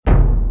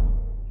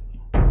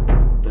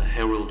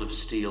Herald of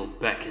Steel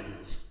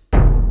beckons.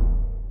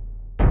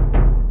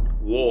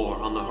 War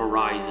on the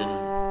horizon.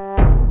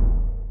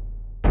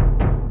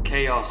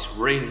 Chaos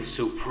reigns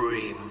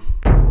supreme.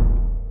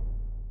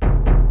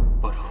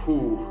 But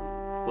who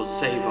will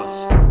save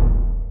us?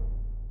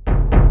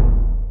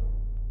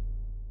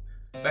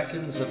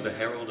 Beckons of the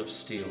Herald of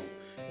Steel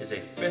is a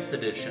 5th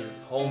edition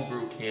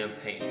homebrew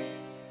campaign.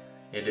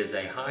 It is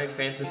a high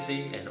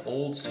fantasy and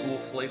old school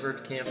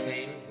flavored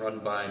campaign run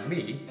by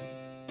me,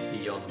 the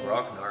young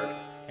Grognard,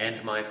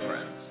 and my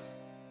friends.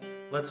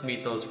 Let's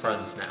meet those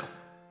friends now.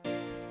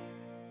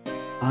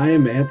 I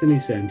am Anthony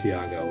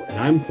Santiago, and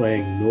I'm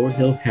playing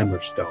Norhill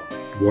Hammerstone,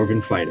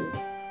 Dwarven Fighter.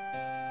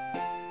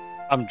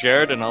 I'm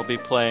Jared, and I'll be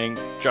playing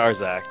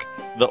Jarzak,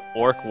 the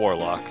Orc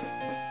Warlock.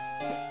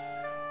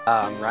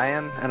 I'm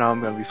Ryan, and I'm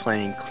going to be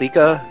playing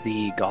Klika,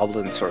 the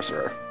Goblin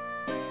Sorcerer.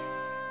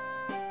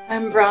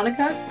 I'm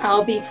Veronica.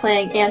 I'll be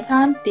playing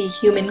Anton, the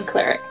Human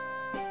Cleric.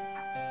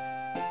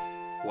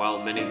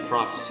 While many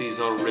prophecies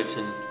are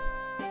written,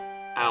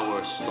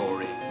 our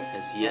story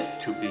has yet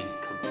to be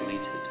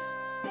completed.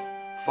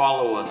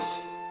 Follow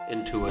us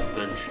into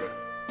adventure.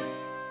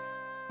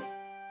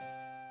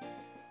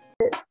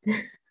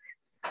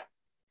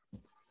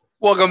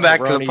 Welcome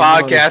back to the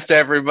podcast,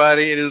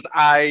 everybody. It is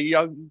I,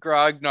 young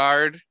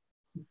Grognard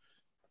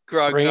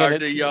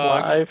the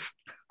Young, live.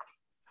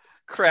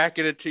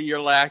 cracking it to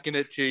you, lacking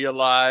it to you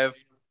live.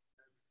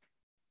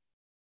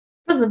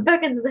 From the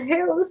Beckons of the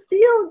Herald of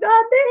Steel,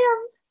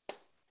 goddamn!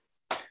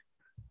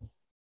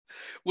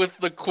 With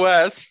the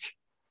quest.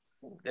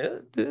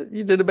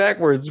 You did it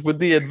backwards with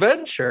the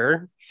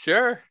adventure.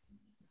 Sure.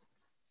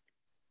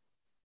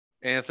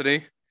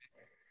 Anthony.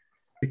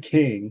 The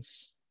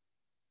Kings.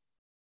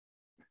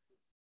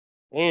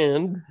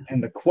 And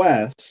the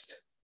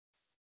quest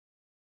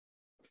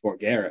for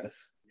Gareth.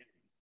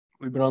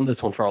 We've been on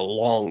this one for a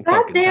long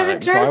God fucking damn time,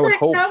 it, so I would Jarzak,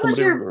 hope that was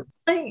somebody your would...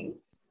 thing.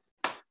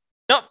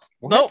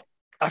 Nope.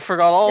 I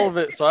forgot all of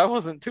it, so I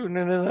wasn't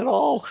tuning in at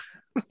all.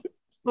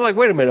 Like,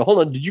 wait a minute, hold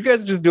on. Did you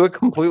guys just do it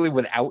completely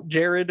without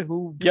Jared,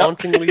 who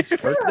tauntingly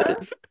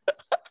started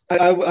it?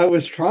 I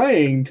was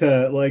trying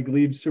to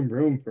leave some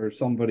room for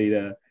somebody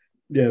to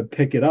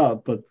pick it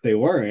up, but they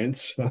weren't.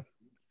 So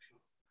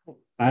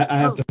I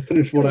have to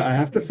finish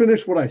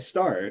what I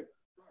start.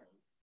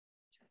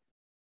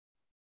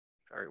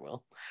 Very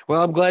well.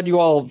 Well, I'm glad you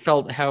all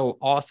felt how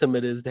awesome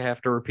it is to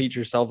have to repeat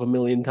yourself a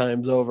million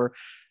times over.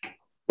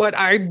 But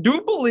I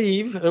do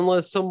believe,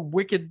 unless some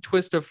wicked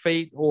twist of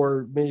fate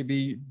or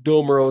maybe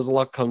Domero's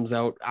luck comes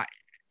out,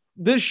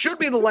 this should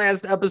be the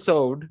last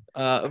episode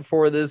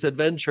for this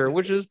adventure,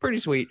 which is pretty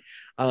sweet.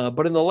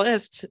 But in the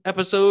last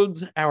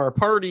episodes, our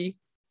party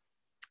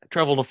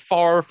traveled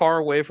far, far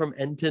away from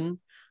Enton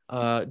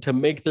to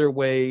make their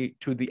way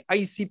to the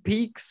Icy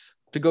Peaks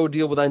to go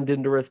deal with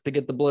Andindareth, to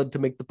get the blood to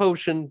make the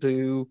potion,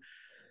 to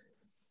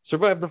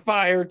survive the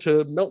fire,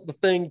 to melt the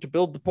thing, to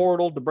build the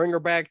portal, to bring her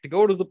back, to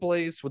go to the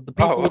place with the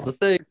people with the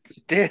thing.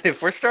 Dan,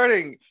 if we're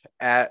starting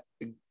at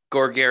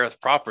Gorgareth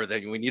proper,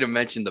 then we need to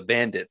mention the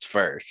bandits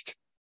first.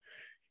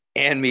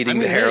 And meeting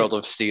the Herald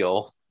of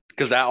Steel,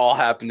 because that all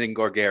happened in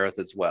Gorgareth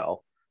as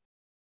well.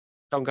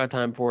 Don't got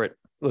time for it.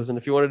 Listen,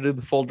 if you want to do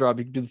the full drop,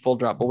 you can do the full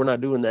drop, but we're not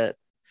doing that.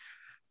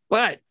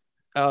 But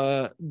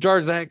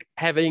Jarzak,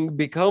 having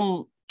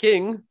become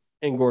king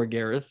in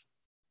Gorgareth,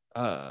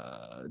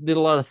 did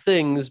a lot of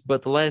things,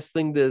 but the last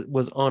thing that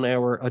was on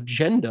our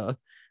agenda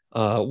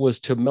was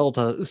to melt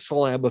a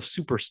slab of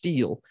super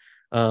steel.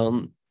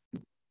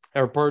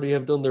 Our party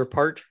have done their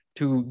part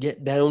to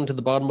get down to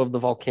the bottom of the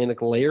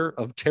volcanic layer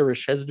of Terra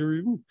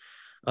Shezdarum.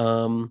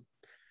 I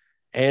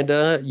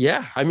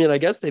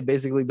guess they've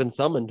basically been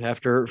summoned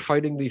after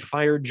fighting the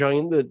fire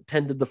giant that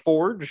tended the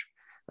forge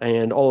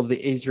and all of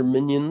the Aesir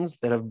minions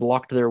that have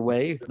blocked their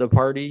way. The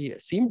party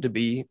seemed to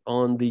be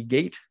on the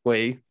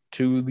gateway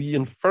to the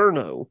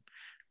Inferno,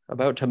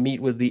 about to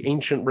meet with the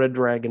ancient red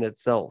dragon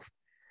itself.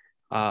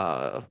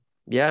 Where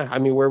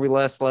we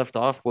last left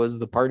off was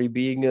the party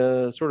being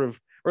sort of,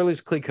 or at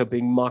least Klika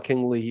being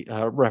mockingly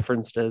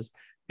referenced as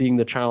being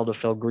the child of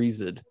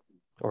Felgrizid,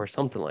 or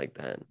something like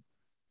that.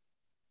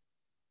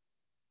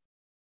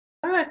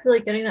 Why do I feel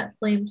like getting that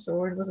flame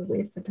sword was a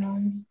waste of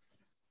time?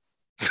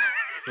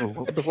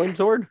 What with the flame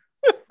sword?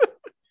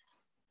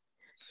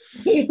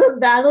 The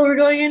battle we're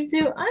going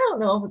into? I don't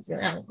know if it's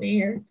going to help me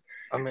here.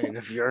 I mean,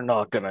 if you're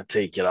not going to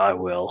take it, I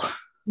will.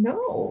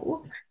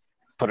 No.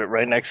 Put it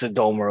right next to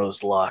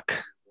Domero's luck.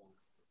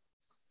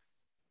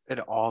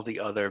 And all the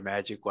other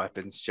magic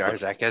weapons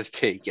Jarzak has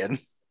taken.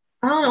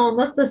 I don't know,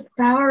 unless the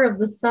power of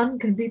the sun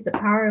can beat the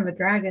power of a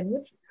dragon,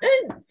 which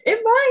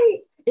it might.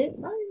 It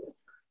might.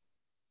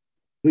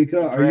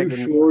 Lika, are you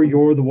sure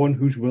you're the one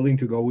who's willing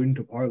to go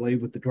into parlay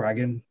with the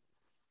dragon?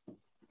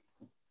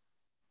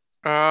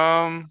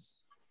 Klika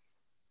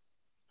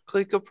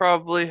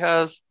probably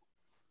has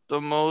the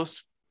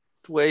most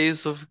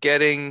ways of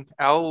getting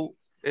out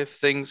if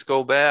things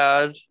go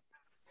bad.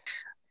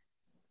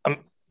 I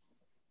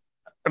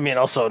mean,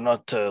 also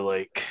not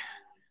to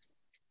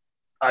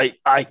I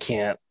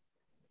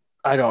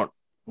don't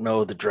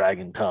know the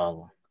dragon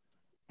tongue.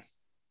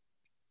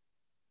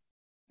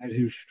 That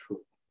is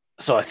true.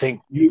 So I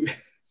think You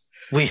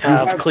we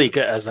have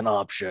Klika as an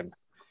option.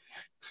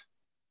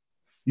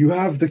 you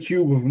have the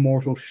cube of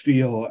immortal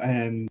steel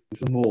and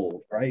the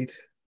mold, right?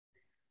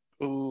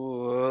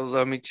 Ooh,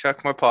 let me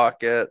check my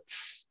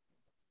pockets.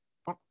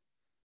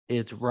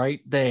 It's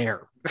right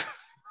there.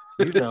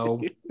 You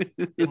know,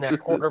 in that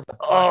corner of the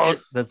Oh,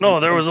 pocket. That's no,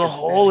 there was a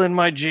hole in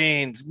my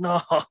jeans.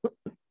 No.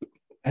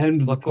 And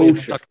the Luckily,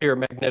 it's potion. stuck to your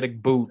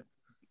magnetic boot.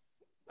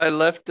 I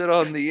left it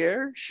on the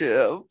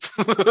airship.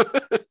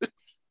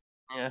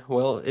 Yeah,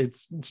 well,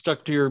 it's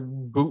stuck to your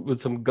boot with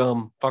some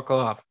gum. Fuck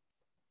off.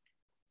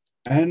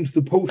 And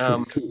the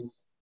potion, too.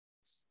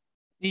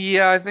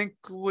 Yeah, I think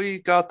we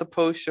got the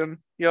potion.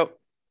 Yep.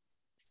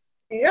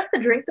 Do you have to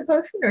drink the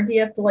potion, or do you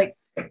have to like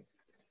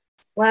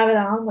slap it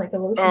on like a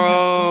lotion?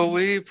 Oh,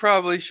 we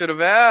probably should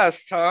have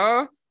asked,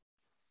 huh?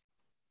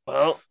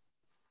 Well,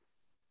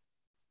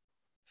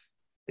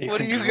 What do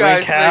can you drink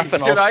guys half think?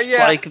 and I'll Should I?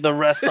 spike the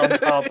rest on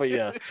top of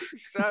you.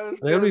 That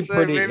would be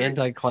pretty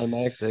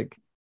anticlimactic.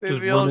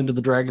 Just maybe run into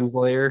the dragon's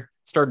lair,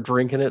 start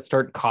drinking it,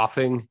 start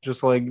coughing,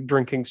 just like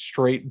drinking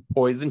straight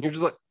poison. You're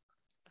just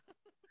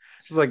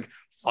like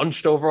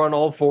hunched over on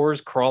all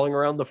fours, crawling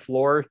around the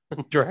floor.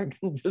 The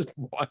dragon just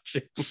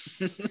watching.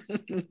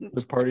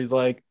 The party's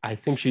like, I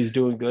think she's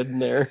doing good in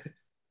there.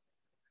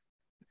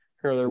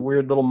 Or their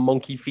weird little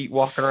monkey feet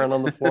walking around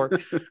on the floor.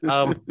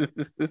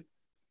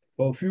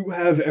 Well, if you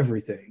have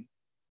everything,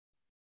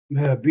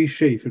 be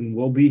safe and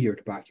we'll be here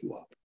to back you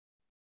up.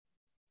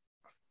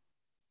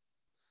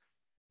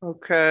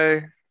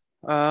 Okay.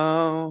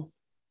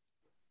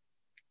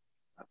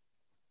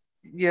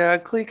 Yeah,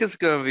 Cleek is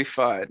gonna be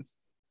fine.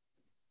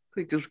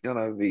 Cleek is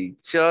gonna be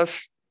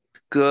just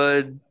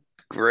good,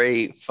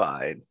 great,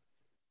 fine.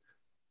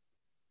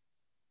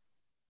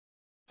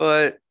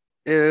 But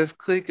if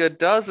Klika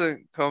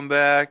doesn't come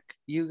back,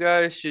 you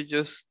guys should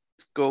just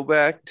go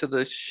back to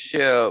the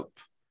ship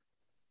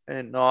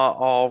and not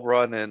all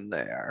run in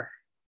there.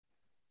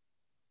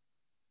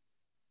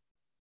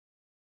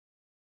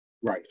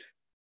 Right.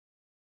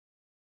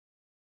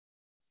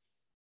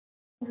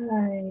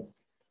 Right.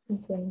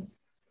 Okay.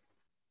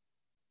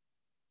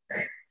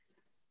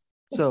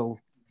 So,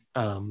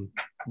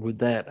 with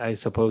that, I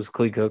suppose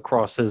Klika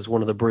crosses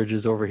one of the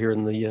bridges over here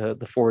in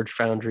the forge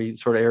foundry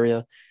sort of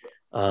area,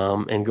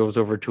 and goes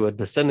over to a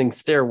descending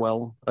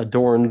stairwell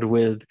adorned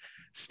with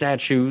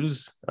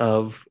statues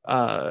of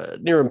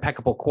near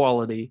impeccable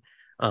quality.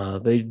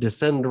 They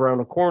descend around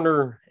a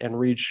corner and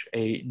reach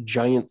a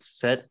giant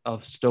set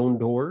of stone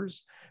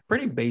doors.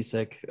 Pretty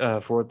basic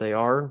for what they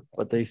are,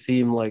 but they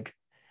seem like,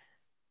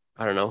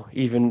 I don't know,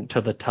 even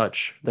to the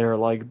touch, they're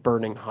like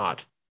burning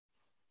hot.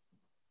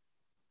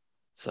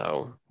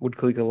 So, would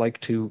Klika like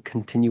to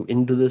continue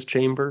into this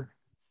chamber?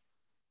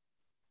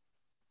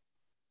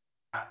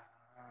 Give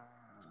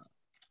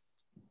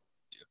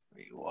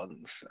me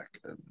 1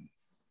 second.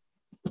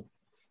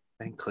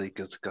 I think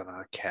Klika's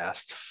gonna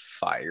cast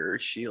Fire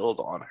Shield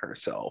on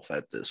herself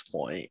at this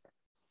point.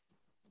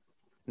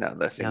 Now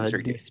that Yeah, things that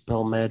are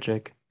dispel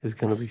magic is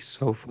gonna be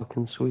so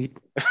fucking sweet.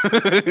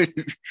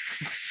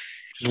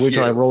 Just wait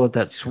till I roll at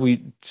that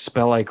sweet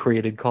spell I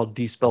created called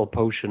Dispel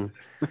Potion.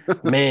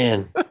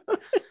 Man.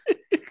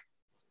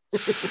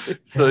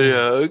 So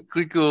yeah,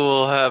 Klika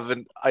will have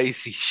an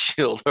icy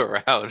shield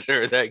around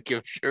her that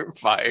gives her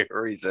fire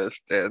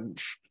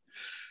resistance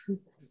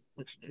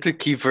to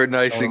keep her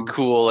nice and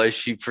cool as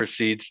she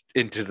proceeds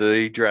into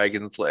the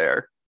dragon's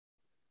lair.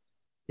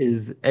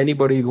 Is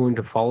anybody going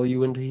to follow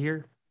you into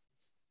here?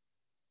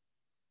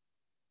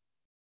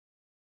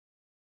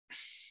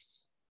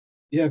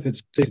 Yeah, if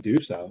it's safe to do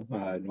so,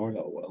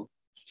 Norhill will.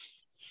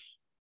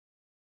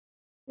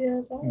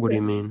 Yeah, What do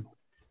you mean?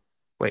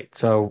 Wait,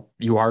 so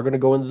you are going to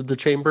go into the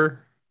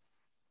chamber?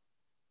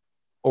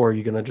 Or are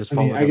you going to just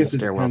follow down the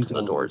stairwell to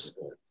the doors?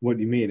 What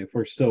do you mean? If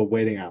we're still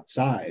waiting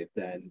outside,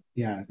 then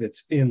yeah, if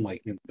it's in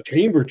like in the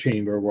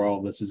chamber where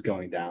all this is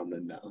going down,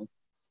 then no.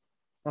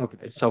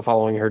 Okay, so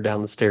following her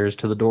down the stairs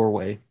to the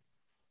doorway.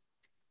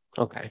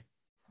 Okay.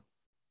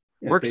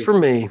 Yeah, Works for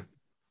me.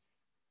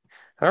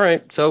 All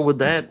right, so with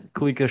that,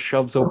 Klika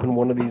shoves open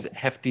one of these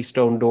hefty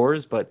stone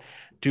doors, but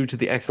due to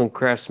the excellent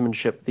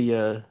craftsmanship,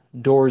 the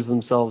doors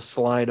themselves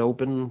slide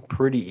open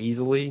pretty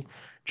easily,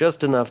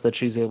 just enough that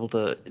she's able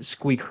to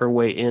squeak her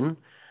way in.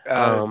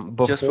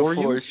 Just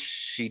before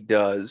she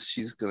does,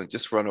 she's gonna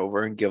just run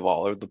over and give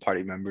all of the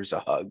party members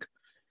a hug,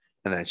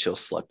 and then she'll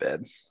slip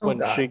in.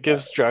 When she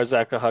gives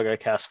Jarzak a hug, I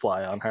cast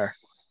Fly on her.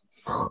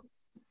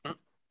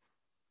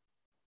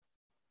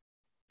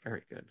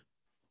 Very good.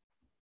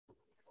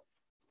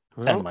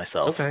 And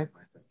myself. Okay.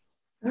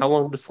 How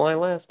long does Fly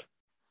last?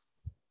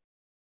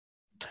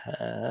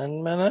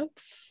 10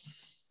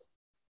 minutes.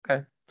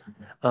 Okay.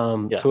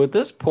 So at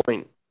this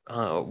point,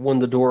 when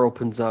the door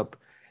opens up,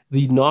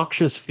 the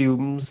noxious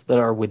fumes that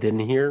are within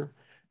here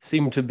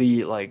seem to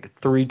be like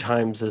 3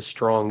 times as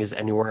strong as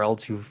anywhere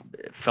else you've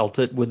felt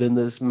it within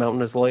this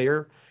mountainous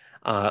layer.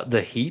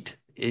 The heat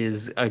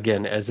is,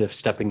 again, as if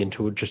stepping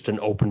into just an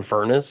open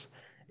furnace.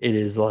 It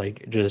is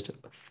like just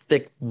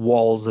thick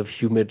walls of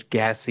humid,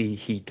 gassy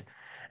heat.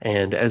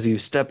 And as you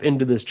step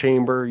into this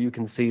chamber, you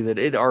can see that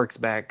it arcs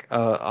back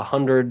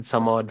 100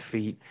 some odd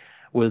feet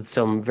with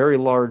some very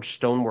large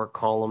stonework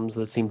columns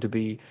that seem to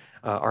be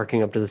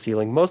arcing up to the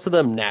ceiling. Most of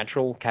them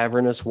natural,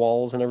 cavernous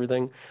walls and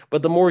everything.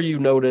 But the more you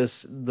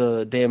notice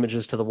the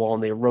damages to the wall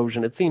and the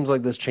erosion, it seems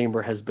like this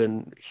chamber has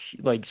been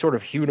like sort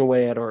of hewn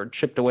away at or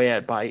chipped away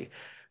at by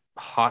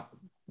hot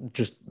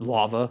just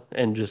lava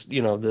and just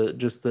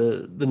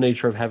the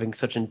nature of having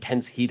such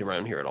intense heat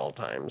around here at all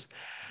times.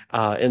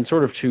 And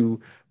sort of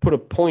to put a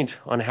point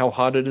on how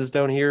hot it is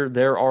down here,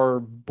 there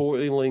are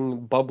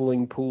boiling,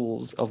 bubbling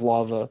pools of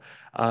lava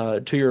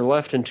to your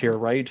left and to your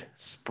right,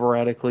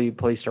 sporadically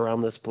placed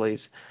around this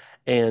place.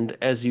 And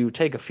as you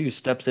take a few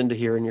steps into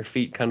here and your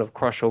feet kind of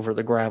crush over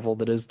the gravel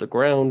that is the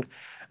ground,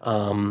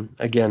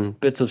 again,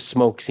 bits of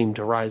smoke seem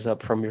to rise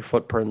up from your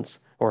footprints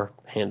or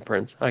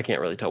handprints. I can't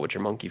really tell what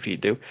your monkey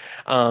feet do.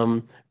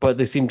 But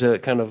they seem to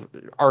kind of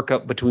arc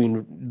up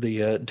between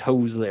the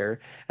toes there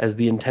as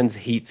the intense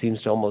heat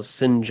seems to almost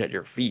singe at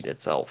your feet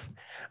itself.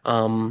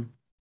 And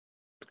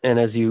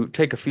as you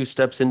take a few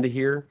steps into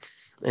here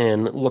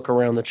and look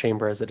around the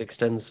chamber as it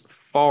extends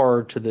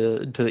far to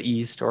the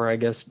east, or I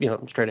guess,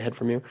 straight ahead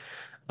from you,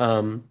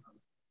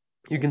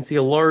 you can see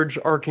a large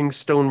arcing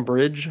stone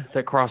bridge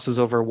that crosses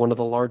over one of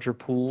the larger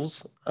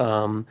pools.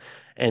 And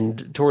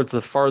towards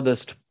the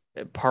farthest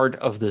part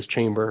of this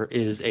chamber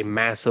is a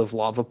massive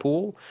lava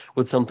pool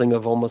with something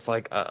of almost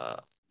like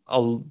a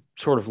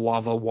sort of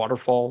lava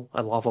waterfall,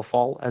 a lava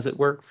fall, as it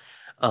were.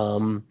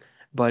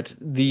 But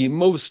the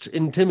most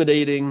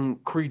intimidating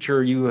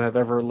creature you have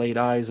ever laid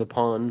eyes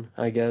upon,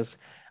 I guess,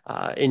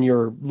 in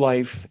your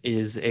life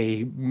is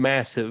a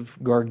massive,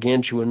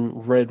 gargantuan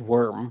red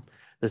worm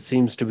that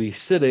seems to be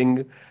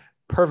sitting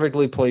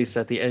perfectly placed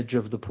at the edge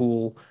of the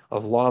pool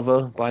of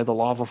lava by the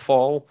lava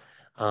fall.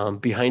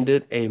 Behind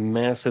it, a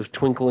massive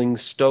twinkling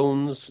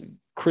stones,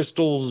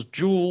 crystals,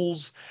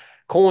 jewels,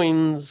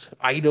 coins,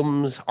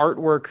 items,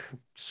 artwork,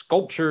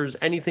 sculptures,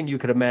 anything you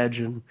could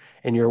imagine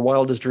in your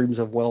wildest dreams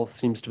of wealth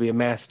seems to be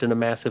amassed in a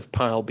massive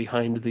pile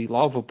behind the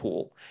lava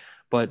pool.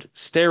 But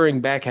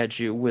staring back at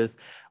you with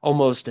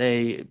almost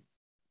a,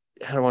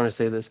 how do I want to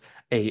say this?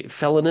 A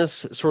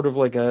felonious, sort of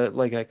like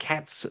a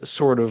cat's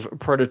sort of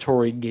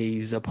predatory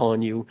gaze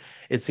upon you.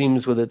 It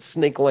seems with its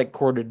snake-like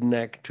corded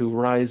neck to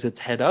rise its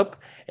head up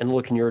and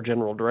look in your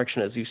general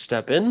direction as you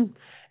step in.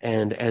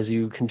 And as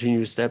you continue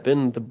to step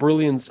in, the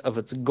brilliance of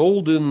its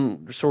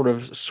golden sort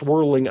of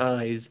swirling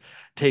eyes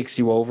takes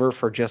you over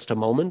for just a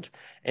moment.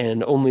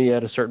 And only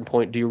at a certain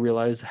point do you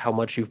realize how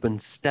much you've been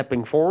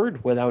stepping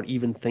forward without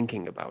even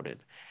thinking about it.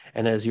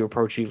 And as you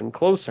approach even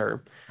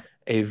closer,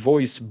 a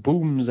voice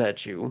booms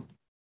at you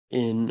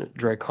in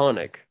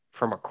Draconic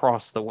from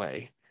across the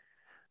way.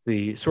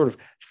 The sort of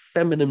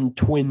feminine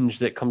twinge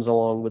that comes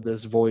along with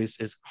this voice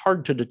is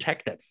hard to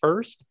detect at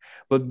first,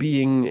 but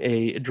being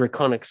a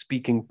Draconic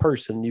speaking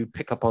person, you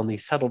pick up on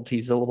these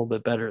subtleties a little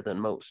bit better than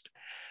most.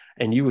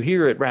 And you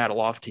hear it rattle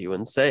off to you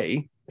and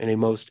say, in a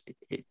most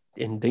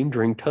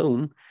endangering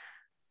tone,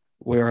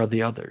 "Where are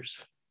the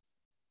others?"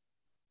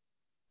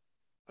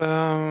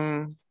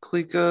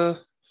 Klika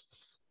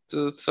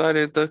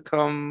decided to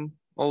come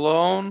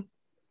alone.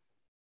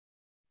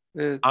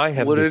 I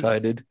have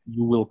decided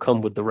you will come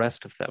with the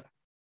rest of them.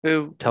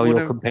 Tell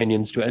your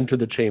companions to enter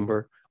the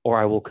chamber, or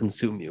I will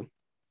consume you.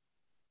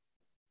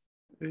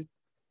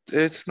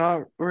 It's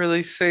not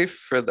really safe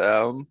for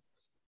them.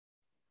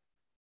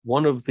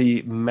 One of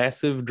the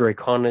massive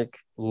draconic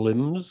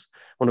limbs,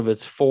 one of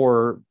its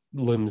four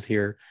limbs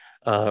here,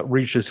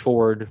 reaches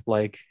forward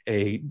like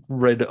a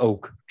red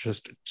oak,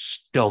 just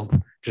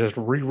stump, just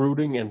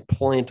rerooting and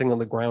planting on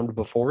the ground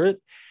before it.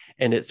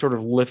 And it sort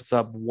of lifts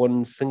up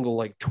one single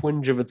like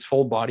twinge of its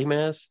full body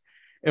mass.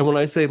 And when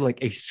I say like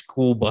a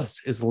school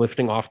bus is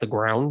lifting off the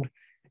ground,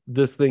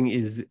 this thing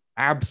is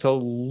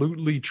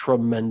absolutely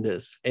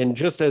tremendous. And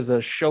just as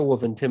a show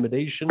of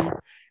intimidation,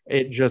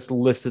 it just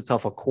lifts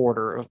itself a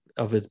quarter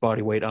of its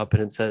body weight up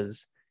and it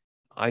says,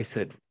 "I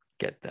said,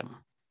 get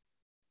them."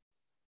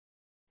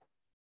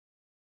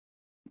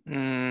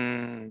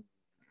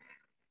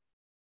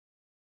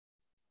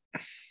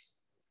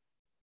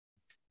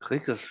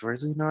 Klika's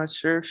really not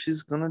sure if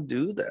she's gonna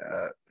do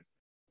that.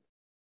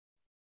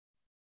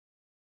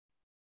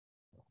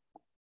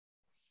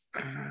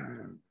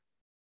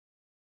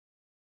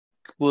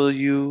 Will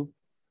you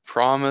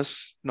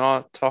promise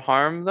not to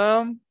harm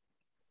them?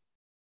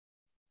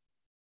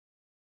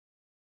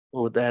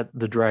 With that,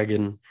 the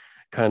dragon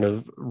kind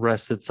of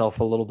rests itself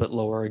a little bit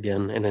lower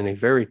again, and in a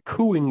very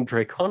cooing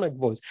draconic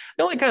voice,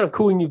 the only kind of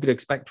cooing you could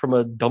expect from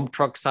a dump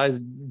truck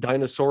sized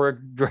dinosauric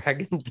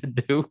dragon to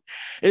do,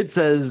 it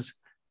says,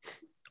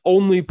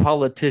 "Only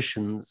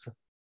politicians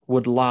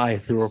would lie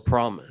through a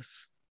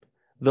promise.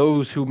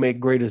 Those who make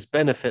greatest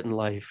benefit in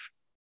life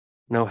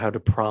know how to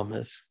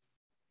promise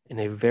in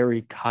a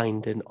very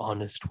kind and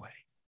honest way.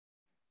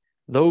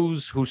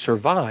 Those who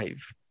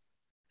survive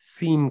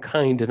seem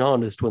kind and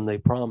honest when they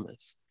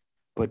promise,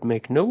 but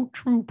make no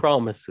true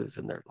promises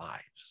in their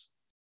lives.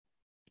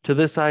 To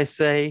this I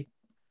say,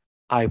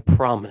 I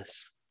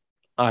promise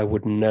I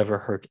would never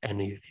hurt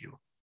any of you.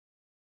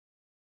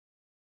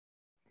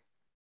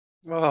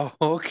 Oh,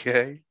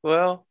 okay.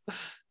 Well,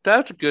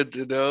 that's good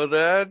to know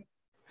then.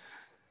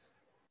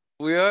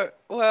 We are,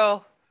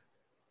 well,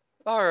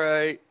 all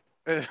right.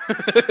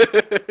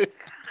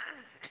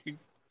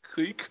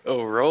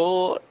 Clico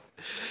roll.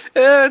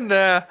 And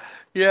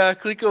yeah,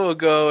 Clico will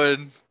go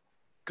and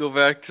go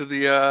back to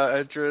the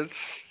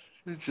entrance.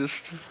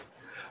 Just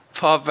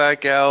pop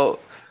back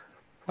out.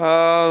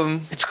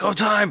 It's go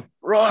time.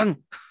 Run.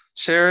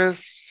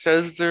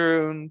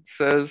 Shezdarun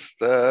says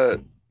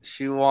that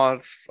she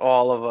wants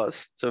all of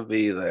us to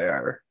be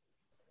there.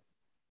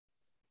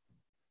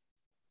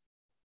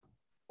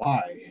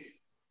 Why?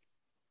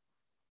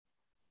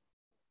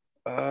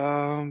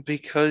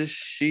 Because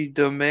she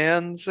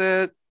demands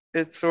it.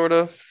 It sort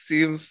of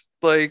seems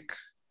like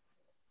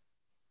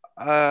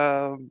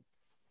um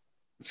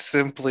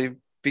simply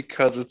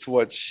because it's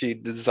what she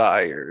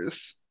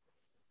desires.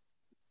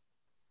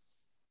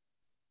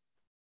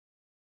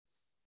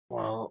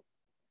 Well,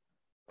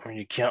 I mean,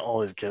 you can't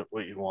always get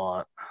what you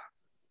want.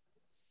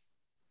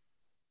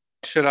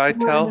 Should I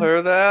tell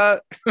her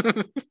that?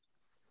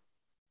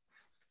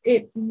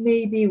 It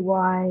may be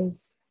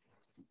wise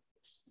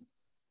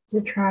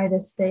to try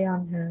to stay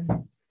on her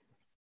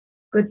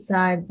good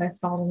side by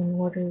following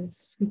orders.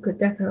 She could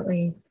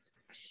definitely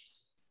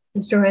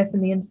destroy us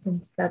in the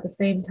instant, but at the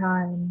same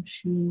time,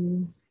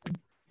 she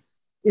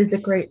is the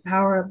great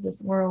power of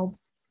this world.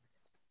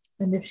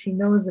 And if she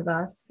knows of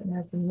us and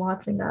has been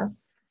watching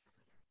us,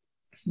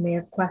 she may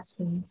have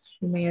questions.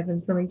 She may have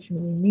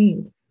information we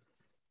need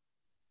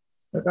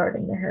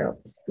regarding the Herald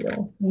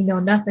still. We know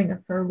nothing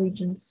of her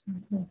allegiance,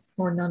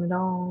 or none at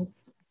all.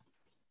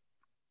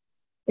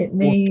 It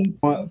may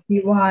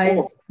be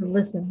wise to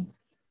listen.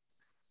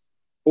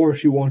 Or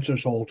she wants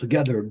us all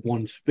together in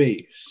one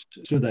space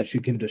so that she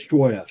can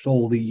destroy us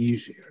all the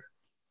easier.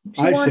 If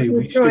she I wanted say to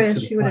we destroy stick us, to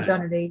the she would have plan.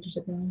 done it ages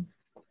ago.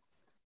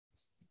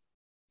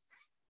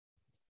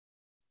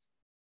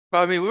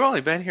 I mean, we've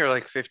only been here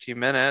like 15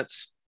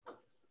 minutes.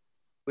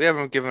 We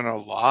haven't given a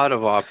lot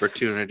of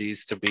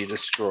opportunities to be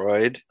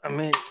destroyed. I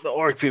mean, the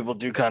orc people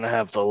do kind of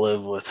have to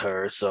live with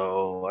her,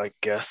 so I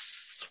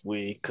guess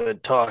we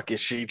could talk. Is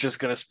she just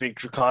gonna speak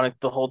Draconic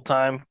the whole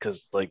time?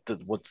 Because, like,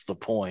 what's the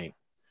point?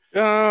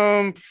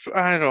 I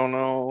don't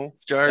know.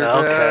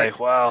 Jarzak. Okay,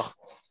 well,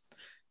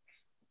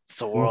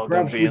 so we're Well, all gonna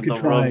perhaps be we in could the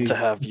room try to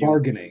have you.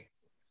 bargaining.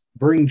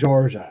 Bring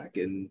Jarzak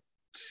and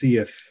see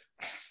if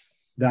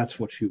that's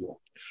what she wants.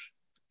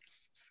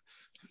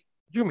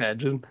 Could you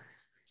imagine?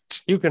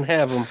 You can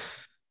have them.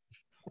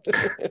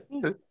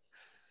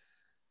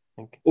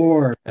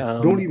 Or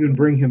don't even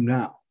bring him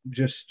now.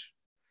 Just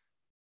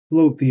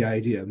float the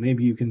idea.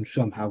 Maybe you can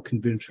somehow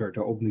convince her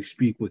to only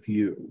speak with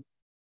you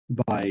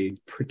by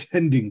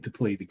pretending to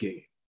play the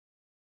game.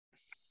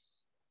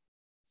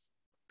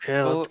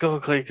 Okay, let's go,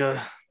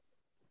 Klika.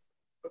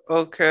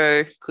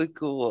 Okay,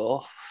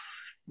 Clickle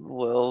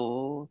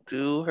will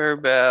do her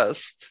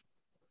best.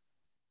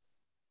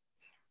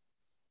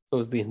 So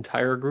is the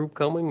entire group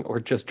coming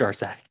or just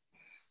Jarzak?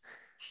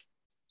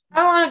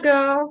 I want to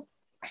go.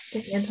 I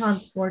think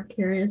Anton's more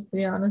curious, to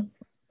be honest.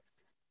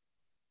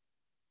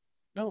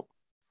 No.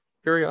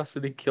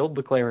 Curiosity killed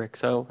the cleric,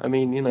 so I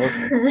mean, you know.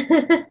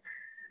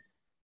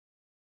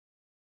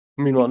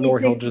 Meanwhile, He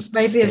Norhill thinks just it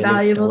might be a standing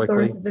valuable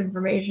stoically. source of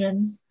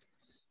information.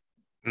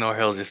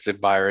 Norhill just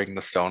admiring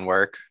the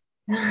stonework.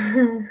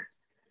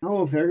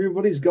 Oh, if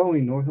everybody's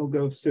going, Norhill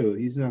goes too.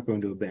 He's not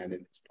going to abandon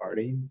his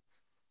party.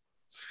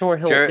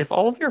 Norhill, Jared- if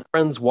all of your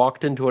friends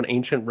walked into an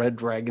ancient red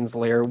dragon's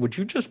lair, would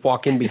you just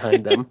walk in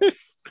behind them?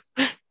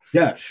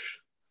 Yes,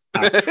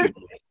 absolutely.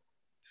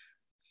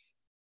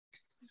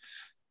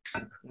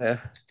 Yeah.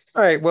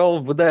 All right.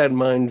 Well, with that in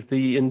mind,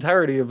 the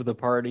entirety of the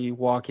party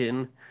walk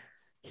in,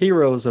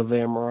 heroes of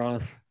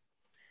Amaroth,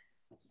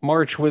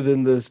 march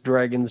within this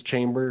dragon's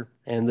chamber,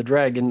 and the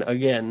dragon,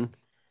 again,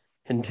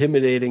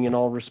 intimidating in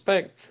all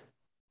respects,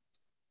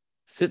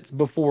 sits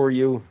before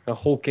you, a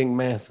hulking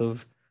mass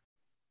of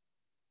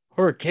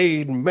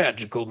arcane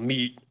magical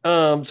meat.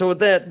 So with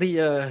that,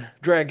 the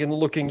dragon,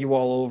 looking you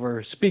all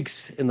over,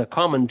 speaks in the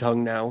common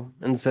tongue now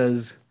and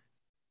says,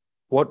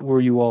 "What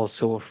were you all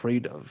so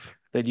afraid of?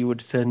 That you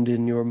would send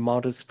in your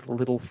modest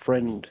little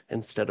friend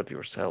instead of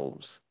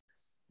yourselves?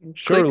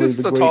 Surely Click is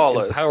the the great and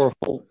tallest.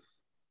 powerful."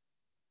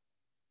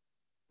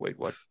 Wait,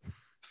 what?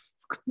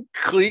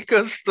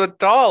 Klika's the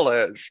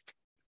tallest.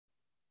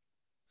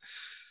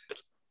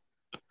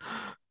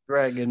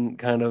 Dragon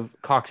kind of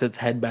cocks its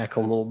head back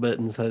a little bit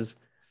and says,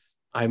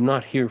 "I'm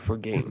not here for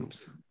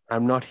games.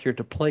 I'm not here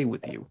to play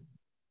with you.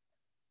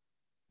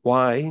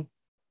 Why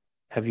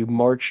have you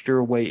marched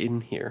your way in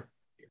here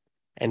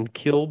and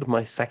killed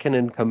my second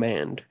in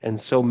command and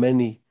so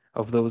many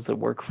of those that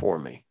work for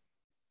me?"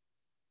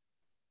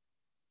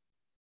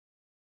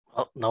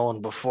 Well, no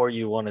one before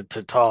you wanted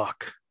to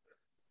talk.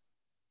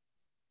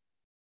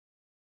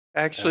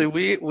 Actually,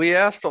 we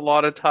asked a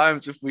lot of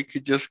times if we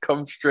could just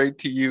come straight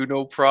to you,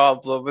 no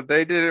problem, but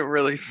they didn't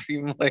really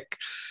seem like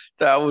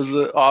that was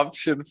an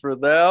option for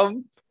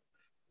them.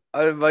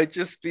 it might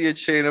just be a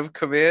chain of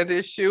command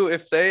issue.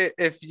 If they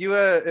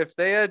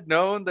had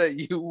known that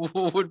you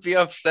would be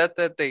upset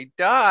that they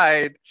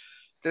died,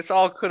 this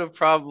all could have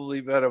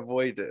probably been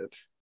avoided.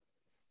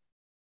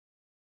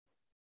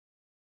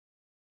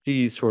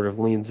 She sort of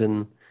leans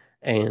in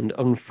and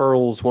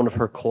unfurls one of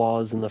her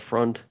claws in the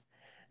front,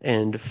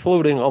 and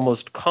floating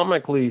almost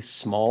comically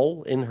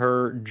small in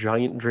her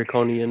giant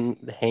draconian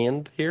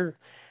hand here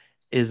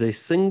is a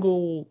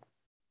single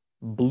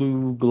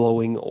blue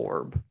glowing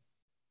orb.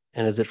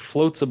 And as it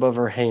floats above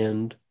her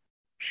hand,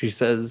 she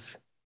says,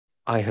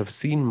 I have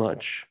seen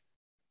much,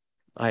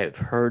 I have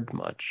heard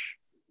much,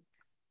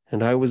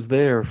 and I was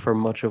there for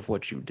much of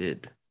what you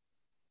did.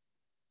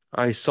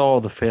 I saw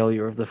the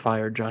failure of the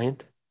fire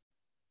giant.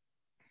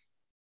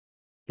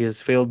 He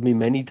has failed me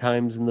many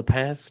times in the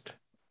past,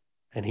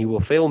 and he will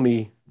fail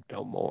me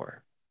no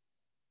more.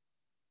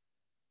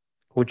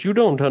 What you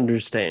don't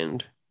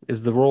understand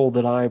is the role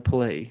that I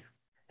play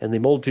in the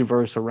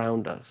multiverse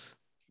around us.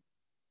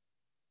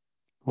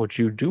 What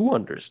you do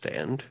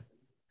understand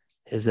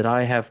is that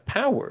I have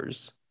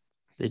powers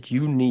that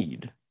you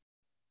need.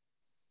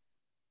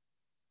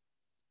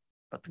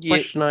 But the Yeah,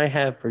 question I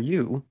have for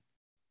you,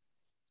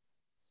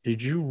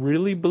 did you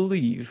really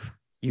believe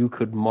you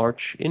could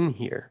march in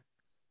here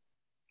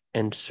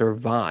and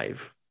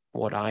survive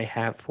what I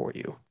have for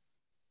you?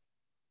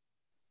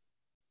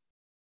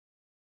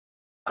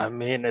 I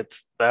mean,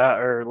 it's that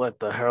or let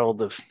the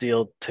Herald of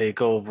Steel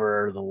take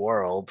over the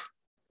world.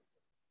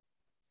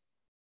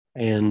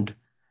 And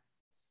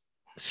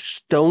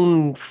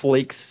stone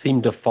flakes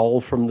seem to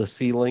fall from the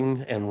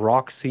ceiling, and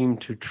rocks seem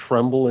to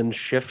tremble and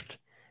shift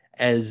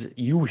as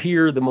you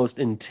hear the most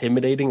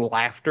intimidating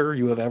laughter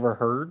you have ever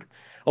heard,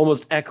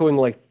 almost echoing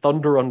like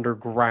thunder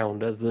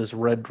underground as this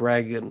red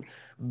dragon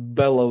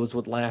bellows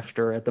with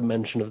laughter at the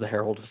mention of the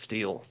Herald of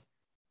Steel.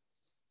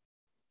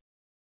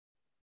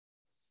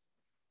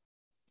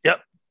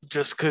 Yep,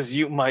 just because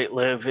you might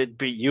live, it'd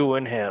be you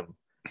and him.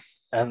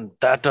 And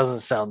that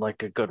doesn't sound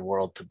like a good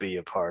world to be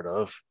a part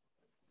of.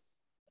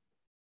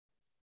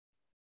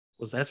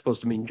 What's that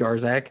supposed to mean,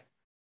 Jarzak?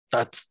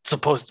 That's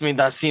supposed to mean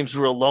that seems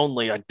real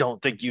lonely. I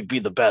don't think you'd be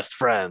the best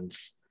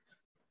friends.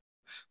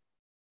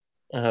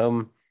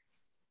 Um,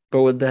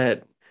 but with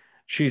that,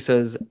 she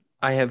says,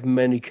 I have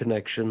many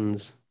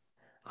connections.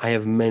 I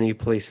have many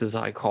places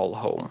I call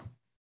home.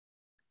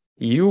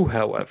 You,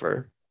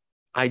 however,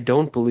 I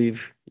don't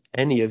believe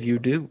any of you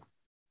do.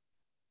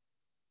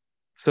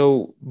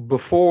 So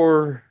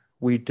before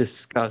we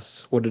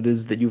discuss what it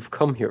is that you've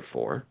come here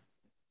for,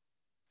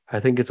 I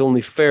think it's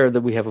only fair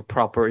that we have a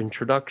proper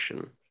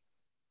introduction.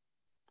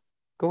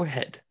 Go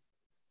ahead.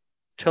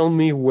 Tell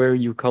me where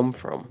you come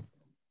from.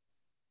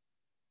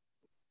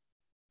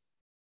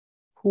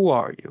 Who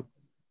are you?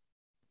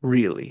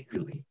 Really?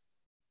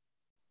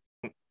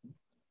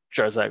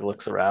 Jarzak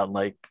looks around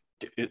like,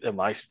 am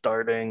I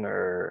starting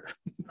or?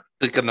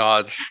 like a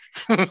nods.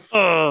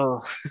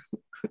 Oh,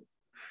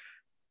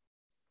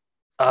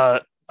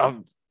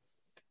 I'm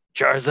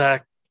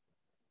Jarzak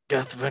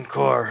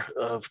Gethvankor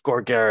of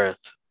Gorgareth.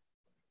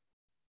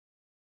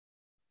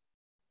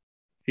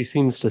 She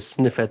seems to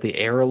sniff at the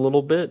air a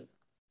little bit,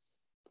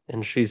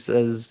 and she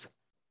says,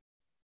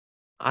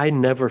 I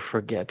never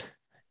forget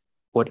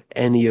what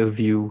any of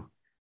you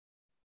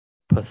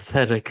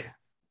pathetic,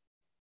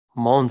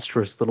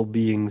 monstrous little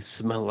beings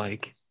smell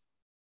like.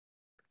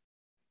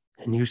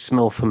 And you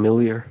smell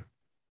familiar.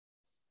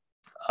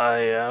 I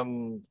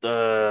am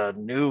the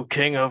new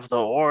king of the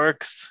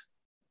orcs.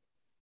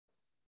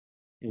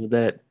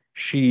 That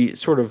she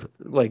sort of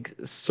like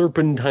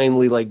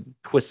serpentinely like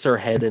twists her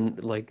head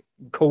and like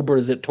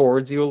cobras it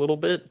towards you a little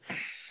bit.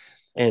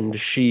 And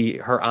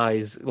her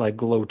eyes like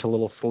glow to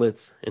little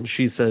slits. And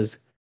she says,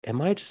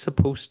 am I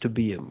supposed to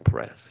be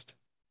impressed?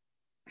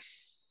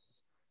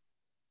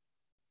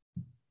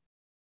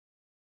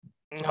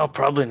 No,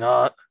 probably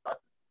not.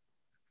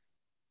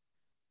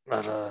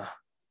 But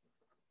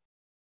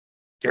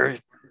you're.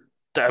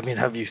 I mean,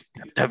 have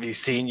you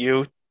seen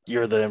you?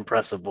 You're the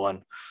impressive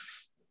one.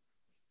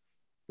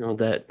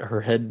 That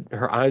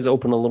her eyes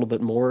open a little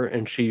bit more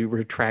and she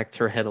retracts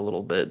her head a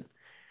little bit.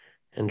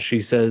 And she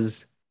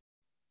says,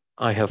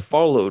 I have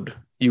followed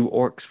you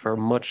orcs for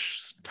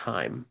much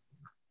time,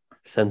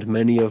 sent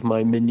many of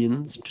my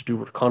minions to do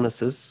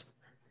reconnaissance.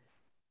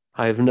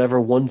 I have never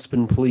once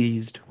been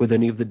pleased with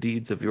any of the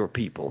deeds of your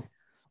people.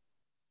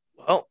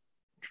 Well,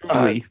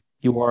 Truly,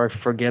 you are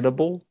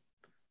forgettable,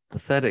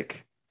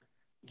 pathetic,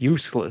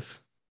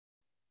 useless,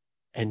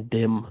 and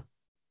dim.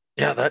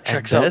 yeah, that At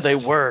checks out. They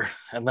best, were,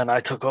 and then I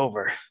took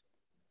over.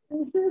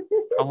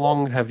 how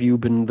long have you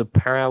been the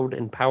proud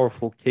and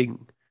powerful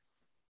king?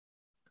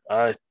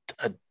 A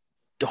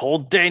whole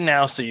day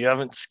now, so you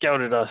haven't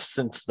scouted us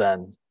since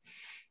then.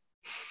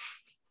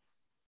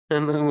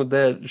 And then with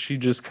that, she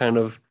just kind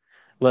of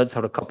lets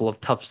out a couple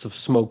of tufts of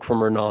smoke from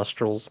her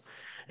nostrils.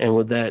 And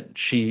with that,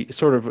 she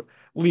sort of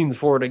leans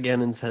forward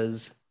again and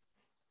says,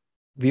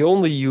 the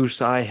only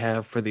use I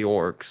have for the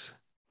orcs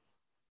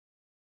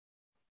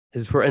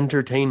is for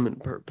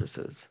entertainment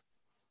purposes.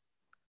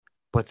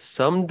 But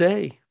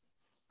someday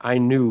I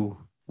knew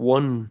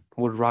one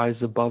would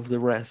rise above the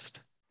rest.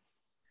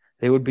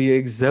 They would be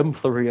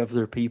exemplary of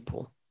their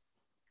people,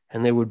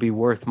 and they would be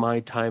worth my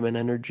time and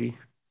energy.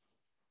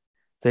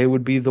 They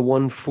would be the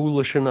one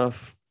foolish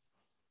enough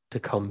to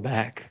come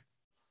back,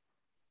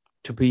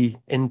 to be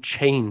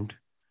enchained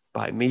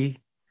by me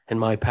and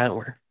my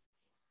power.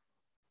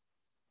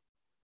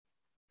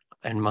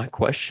 And my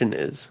question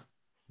is,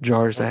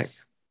 Jarzak,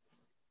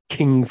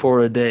 king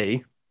for a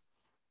day,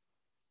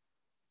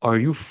 are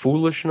you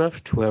foolish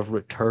enough to have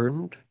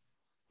returned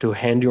to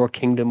hand your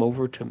kingdom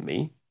over to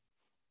me?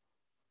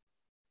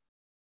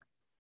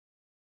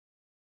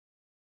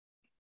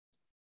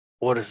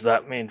 What does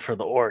that mean for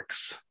the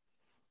orcs?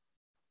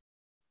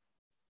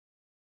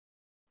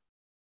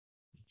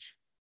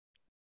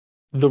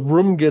 The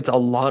room gets a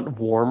lot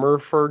warmer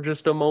for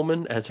just a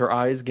moment as her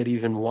eyes get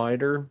even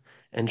wider,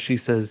 and she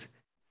says,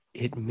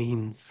 it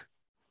means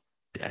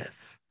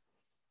death.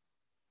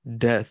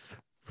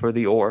 Death for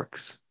the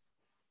orcs.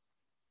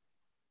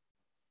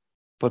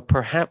 But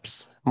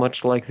perhaps,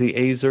 much like the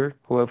Azer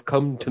who have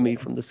come to me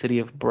from the city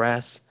of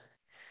Brass,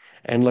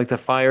 and like the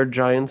fire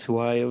giants who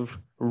I have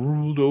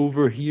ruled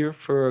over here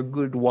for a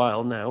good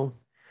while now,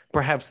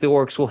 perhaps the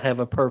orcs will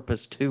have a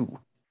purpose too.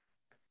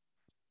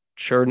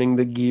 Churning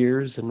the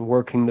gears and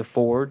working the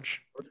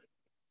forge.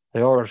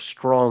 They are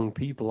strong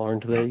people,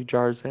 aren't they,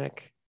 Jarzak?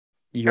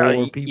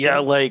 Your people? Yeah,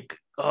 like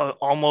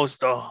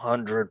almost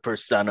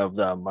 100% of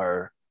them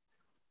are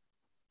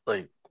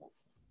like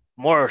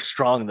more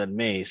strong than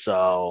me,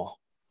 so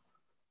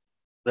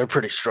they're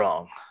pretty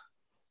strong.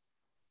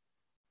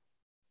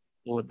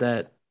 With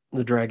that,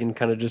 the dragon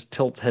kind of just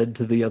tilts head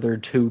to the other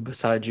two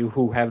beside you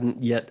who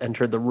haven't yet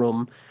entered the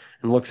room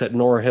and looks at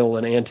Norhill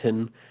and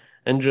Anton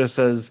and just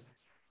says,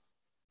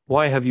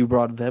 why have you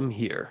brought them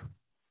here?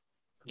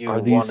 You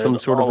Are these some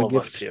wanted sort of all a of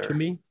us gift here. to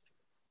me?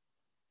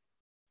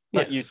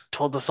 But you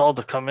told us all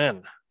to come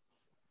in.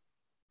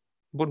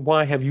 But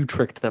why have you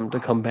tricked them to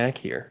come back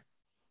here?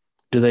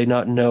 Do they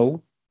not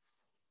know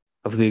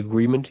of the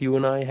agreement you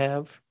and I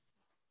have?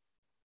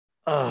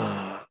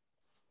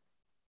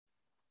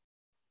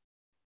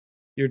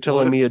 You're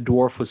telling me a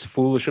dwarf was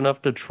foolish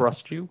enough to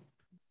trust you?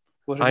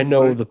 I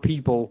know the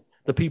people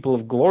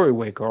of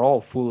Glorywake are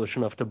all foolish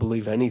enough to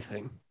believe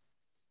anything.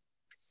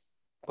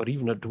 But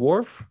even a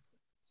dwarf?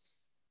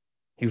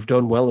 You've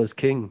done well as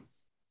king.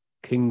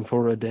 King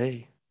for a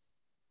day.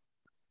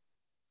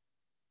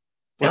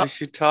 What is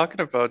she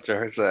talking about,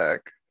 Jarzak?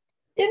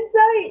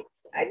 Insight.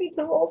 I need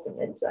to roll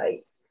some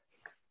insight.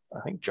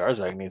 I think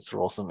Jarzak needs to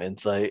roll some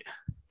insight.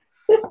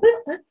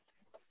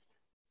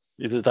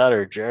 Either that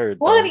or Jared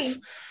 20. does.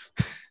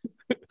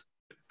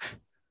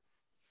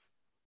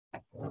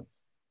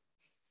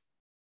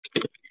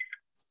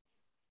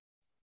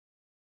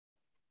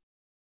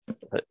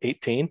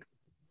 18?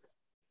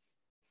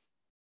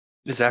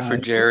 Is that for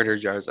Jared or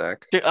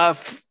Jarzak?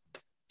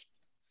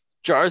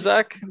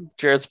 Jarzak?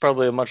 Jared's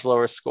probably a much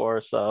lower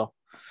score, so.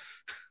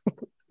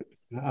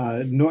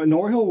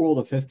 Norhill rolled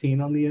a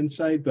 15 on the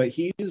insight, but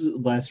he's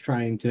less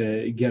trying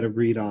to get a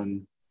read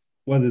on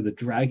whether the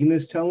dragon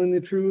is telling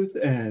the truth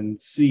and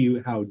see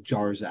how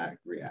Jarzak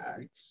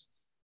reacts.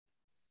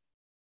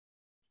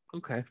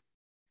 Okay.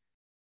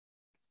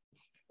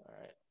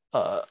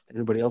 All right.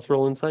 Anybody else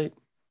roll insight?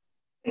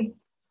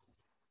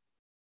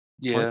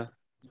 Yeah.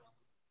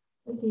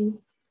 Okay.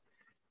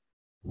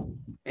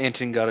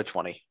 Anton got a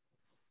 20.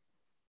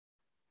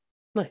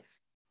 Nice.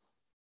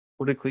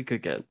 What did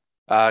Klika get?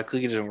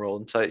 Klika didn't roll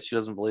insight. She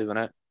doesn't believe in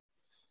it.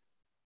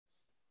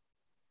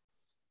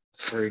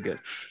 Very good.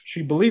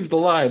 She believes the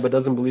lie, but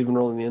doesn't believe in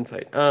rolling the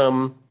insight.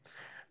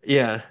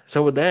 Yeah.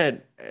 So with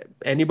that,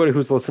 anybody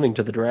who's listening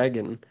to the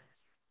dragon,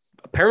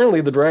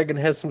 apparently the dragon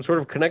has some sort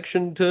of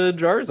connection to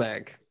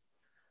Jarzak.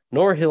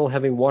 Norhill,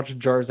 having watched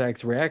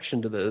Jarzak's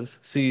reaction to this,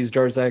 sees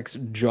Jarzak's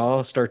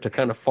jaw start to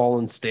kind of fall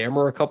and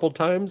stammer a couple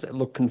times and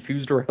look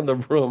confused around the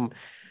room.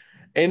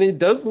 And it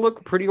does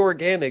look pretty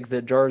organic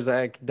that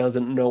Jarzak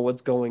doesn't know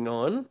what's going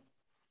on.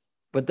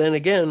 But then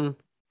again,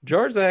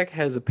 Jarzak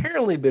has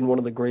apparently been one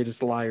of the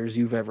greatest liars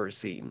you've ever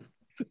seen.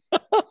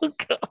 Oh,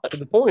 God. To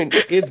the point,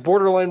 it's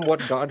borderline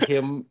what got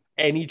him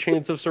any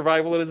chance of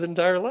survival in his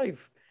entire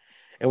life.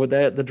 And with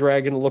that, the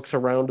dragon looks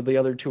around to the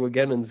other two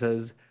again and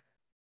says,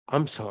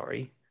 I'm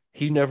sorry,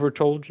 he never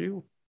told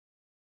you?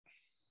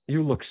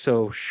 You look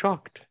so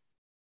shocked,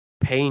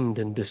 pained,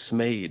 and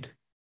dismayed.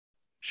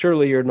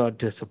 Surely you're not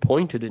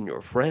disappointed in your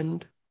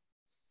friend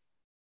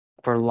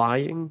for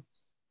lying?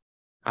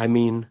 I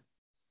mean,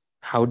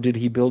 how did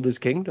he build his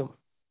kingdom?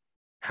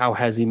 How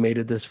has he made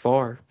it this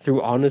far?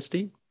 Through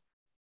honesty,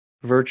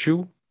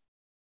 virtue,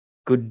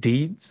 good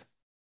deeds?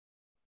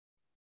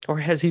 Or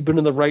has he been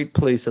in the right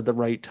place at the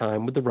right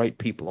time with the right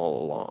people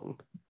all along?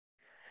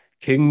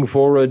 King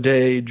for a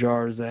day,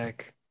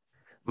 Jarzak.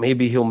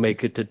 Maybe he'll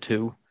make it to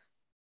 2.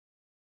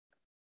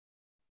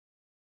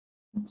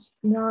 It's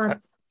not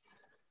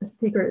a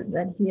secret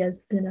that he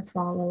has been a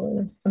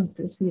follower of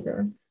the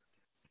Deceiver.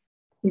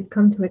 We've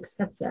come to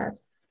accept that.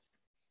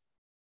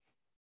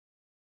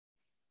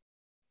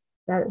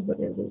 That is what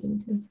you're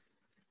leading to.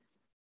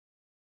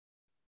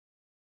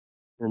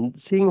 And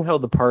seeing how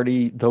the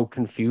party, though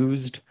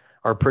confused,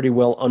 are pretty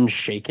well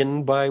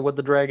unshaken by what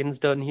the dragon's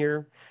done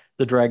here,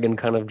 the dragon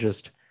kind of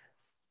just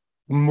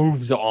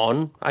moves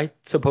on, I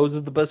suppose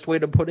is the best way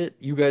to put it.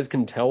 You guys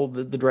can tell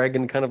that the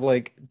dragon kind of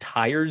like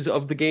tires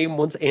of the game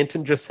once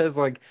Anton just says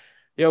like,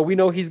 yeah, we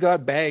know he's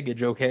got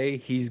baggage, okay?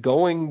 He's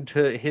going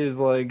to his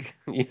like,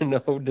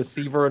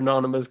 Deceiver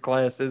Anonymous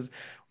classes,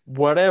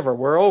 whatever,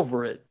 we're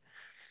over it.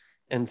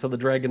 And so the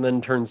dragon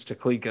then turns to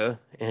Klika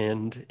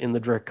and in the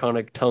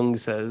draconic tongue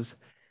says,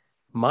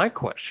 my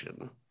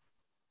question,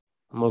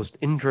 most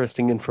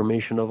interesting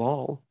information of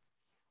all,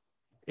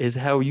 is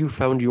how you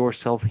found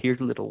yourself here,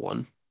 little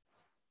one.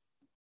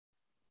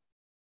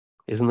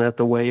 Isn't that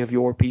the way of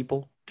your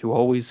people, to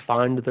always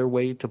find their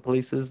way to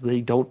places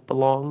they don't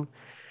belong?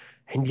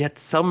 And yet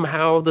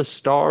somehow the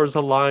stars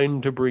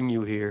align to bring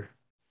you here.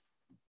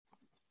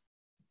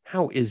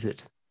 How is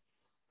it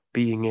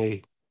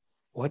being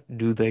what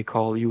do they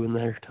call you in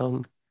their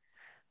tongue?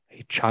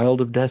 A child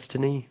of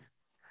destiny?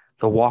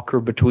 The walker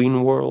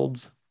between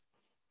worlds?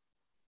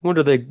 What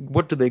do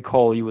they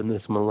call you in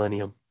this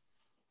millennium?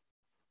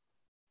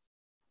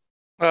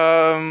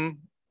 I'm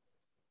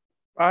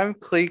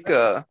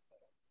Klika.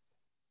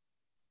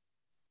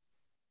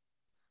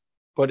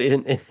 But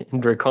in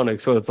Draconic,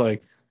 so it's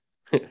like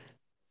no,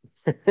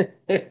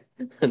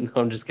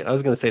 I'm just kidding. I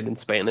was gonna say it in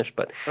Spanish,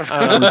 but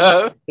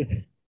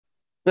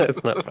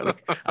that's not funny.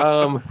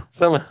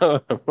 Somehow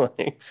I'm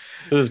like,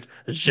 just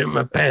je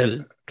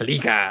m'appelle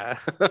Klika.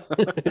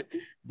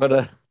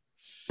 But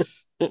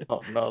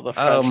Oh no, the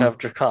French have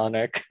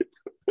draconic.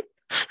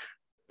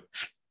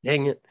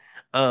 dang it.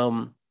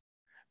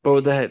 But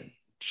with that,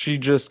 she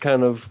just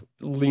kind of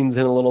leans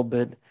in a little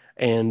bit,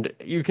 and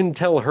you can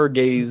tell her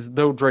gaze,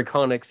 though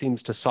draconic,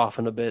 seems to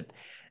soften a bit,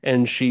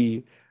 and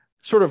she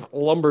sort of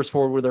lumbers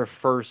forward with her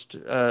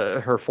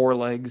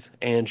forelegs,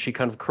 and she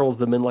kind of curls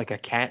them in like a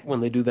cat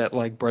when they do that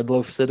like bread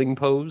loaf sitting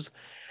pose.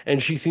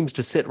 And she seems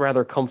to sit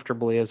rather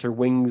comfortably as her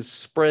wings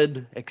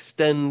spread,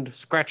 extend,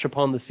 scratch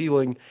upon the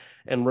ceiling,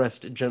 and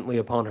rest gently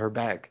upon her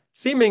back,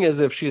 seeming as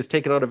if she has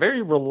taken on a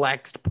very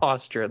relaxed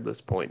posture at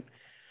this point.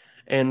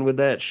 And with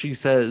that, she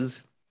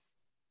says,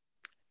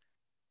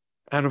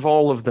 out of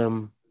all of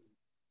them,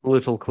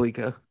 little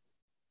Klika,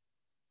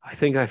 I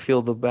think I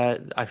feel the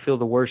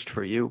worst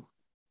for you.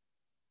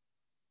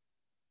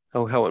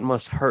 Oh, how it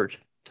must hurt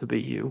to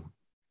be you.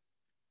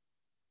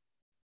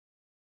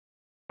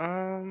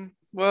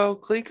 Well,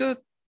 Klika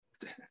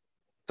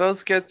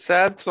does get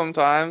sad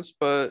sometimes,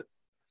 but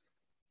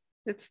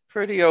it's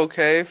pretty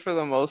okay for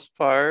the most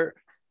part.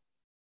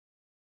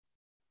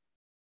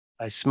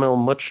 I smell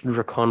much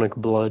draconic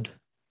blood.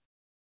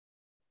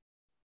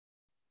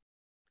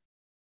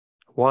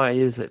 Why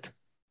is it?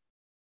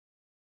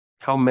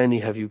 How many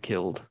have you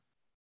killed?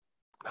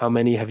 How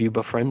many have you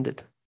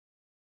befriended?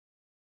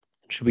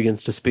 She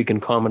begins to speak in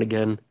common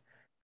again.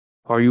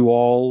 Are you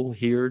all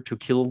here to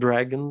kill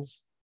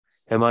dragons?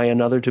 Am I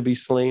another to be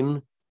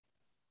slain?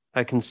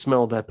 I can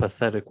smell that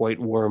pathetic white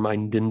worm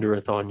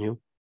Dindereth on you.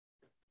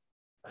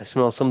 I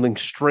smell something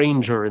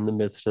stranger in the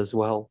midst as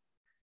well,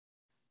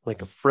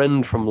 like a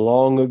friend from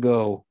long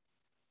ago.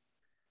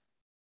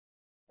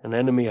 An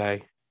enemy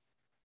I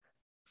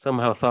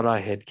somehow thought I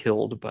had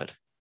killed, but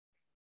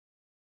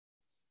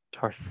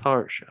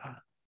Tartharsha,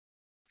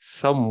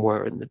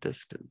 somewhere in the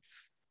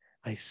distance,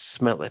 I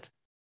smell it.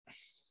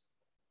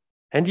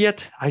 And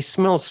yet I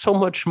smell so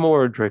much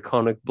more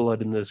draconic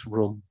blood in this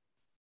room.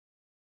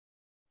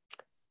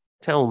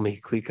 Tell me,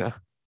 Klika.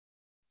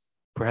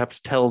 Perhaps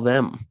tell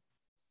them.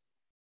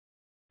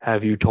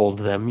 Have you told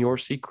them your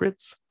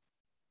secrets?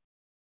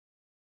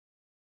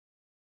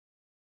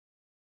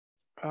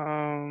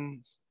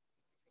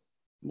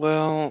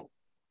 Well,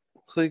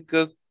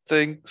 Klika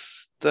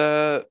thinks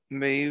that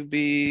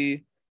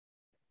maybe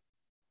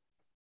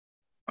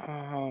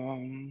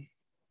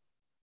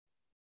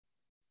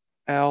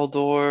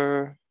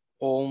Aldor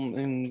Olm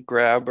and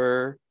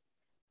Grabber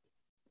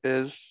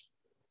is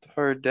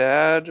her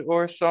dad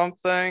or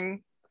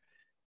something,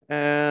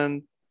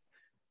 and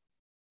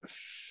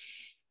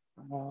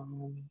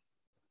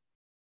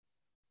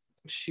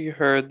she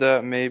heard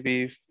that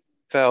maybe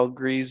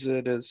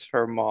Falgrizid is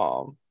her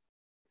mom.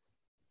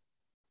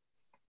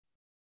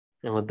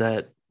 And with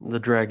that, the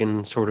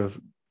dragon sort of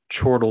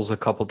chortles a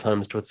couple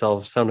times to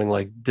itself, sounding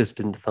like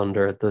distant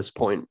thunder at this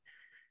point.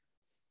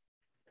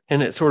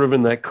 And it sort of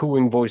in that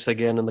cooing voice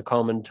again in the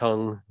common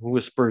tongue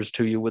whispers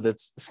to you with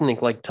its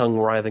snake-like tongue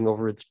writhing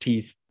over its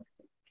teeth.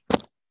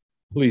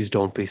 Please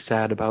don't be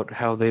sad about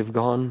how they've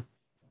gone.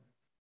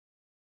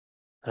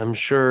 I'm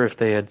sure if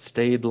they had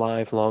stayed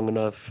live long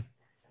enough,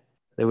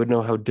 they would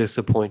know how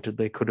disappointed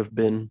they could have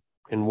been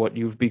in what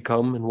you've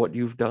become and what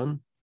you've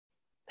done.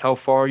 How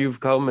far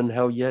you've come and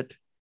how yet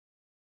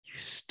you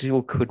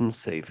still couldn't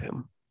save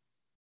him.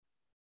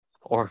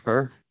 Or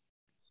her.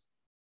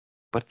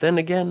 But then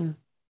again,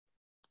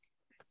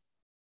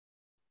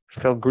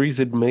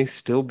 Felgrizid may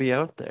still be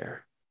out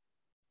there.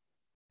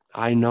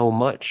 I know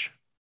much.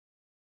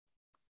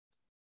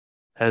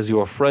 As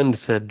your friend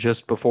said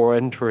just before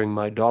entering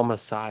my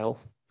domicile,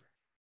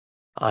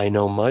 I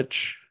know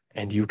much,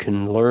 and you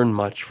can learn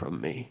much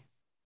from me.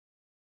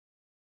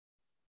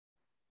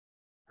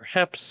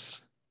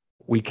 Perhaps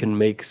we can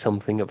make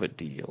something of a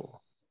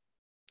deal.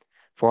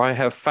 For I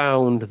have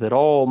found that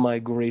all my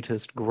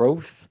greatest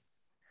growth,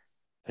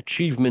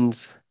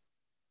 achievements,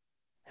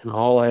 and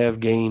all I have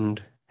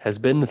gained has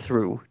been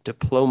through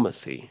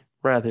diplomacy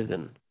rather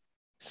than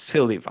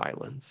silly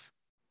violence.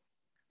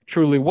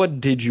 Truly, what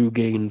did you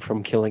gain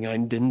from killing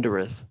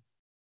Eindindareth?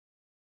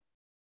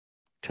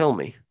 Tell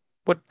me,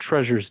 what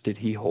treasures did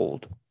he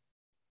hold?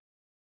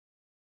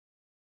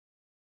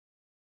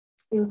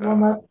 It was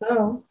one less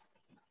foe.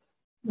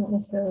 Not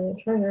necessarily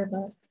a treasure,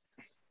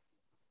 but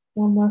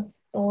one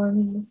less thorn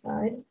in the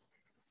side.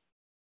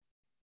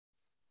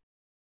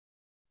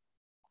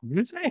 What did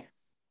you say?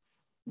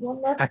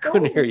 One less I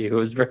couldn't thorn. hear you. It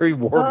was very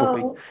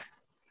warbly. Oh,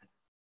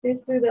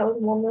 basically, that was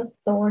one less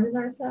thorn in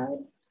our side.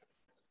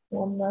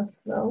 One less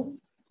foe.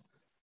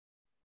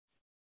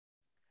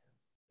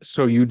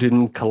 So you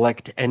didn't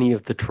collect any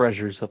of the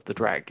treasures of the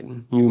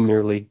dragon. You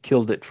merely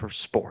killed it for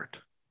sport.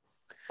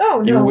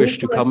 Oh, You no, we wish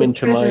to come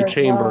collected into my treasure as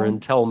chamber well.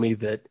 and tell me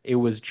that it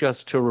was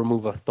just to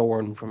remove a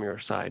thorn from your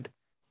side.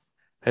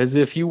 As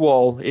if you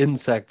all,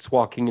 insects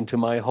walking into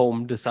my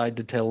home, decide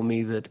to tell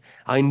me that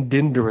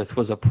Eindindareth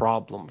was a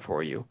problem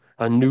for you,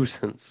 a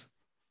nuisance.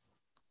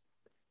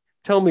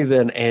 Tell me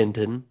then,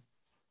 Andon,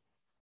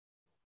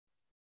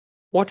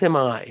 what am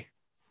I?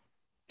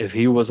 If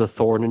he was a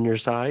thorn in your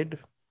side,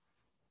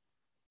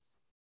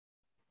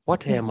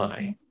 what am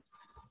I?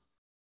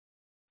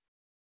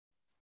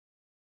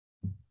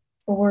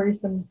 A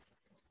worrisome,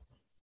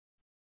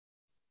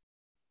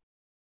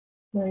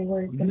 very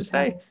What did you worrisome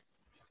say?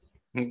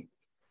 pattern.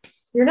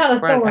 You're not a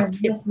Right, I thorn.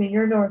 can't. Trust me,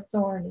 you're no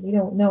thorn. We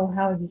don't know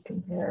how you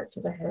compare it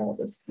to the Herald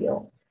of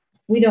Steel.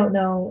 We don't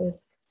know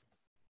if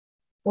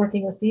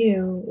working with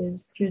you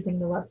is choosing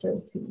the lesser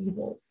of two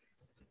evils.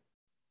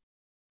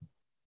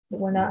 But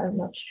we're not of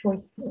much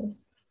choice here.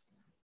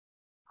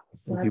 I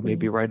think you may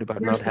be right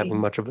about not having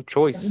much of a Of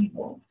choice,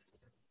 evil.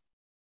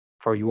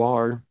 for you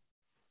are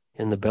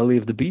in the belly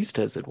of the beast,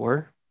 as it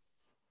were.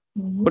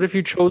 Mhm. What if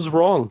you chose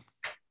wrong?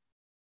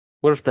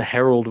 What if the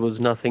Herald was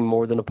nothing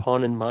more than a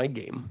pawn in my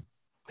game,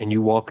 and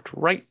you walked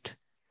right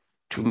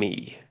to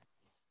me?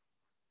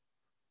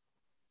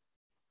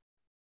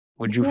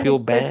 Would you can't feel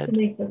expect to bad?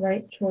 make the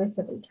right choice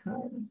every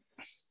time.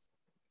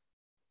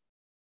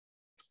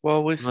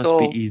 Well, we It must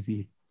be still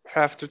easy.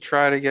 have to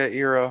try to get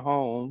Ira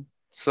home.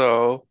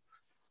 So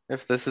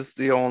if this is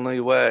the only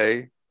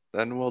way,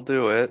 then we'll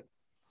do it.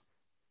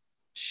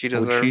 She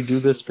Would she do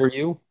deserves. this for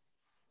you?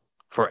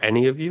 For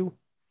any of you?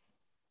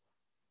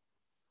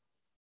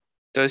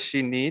 Does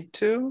she need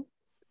to?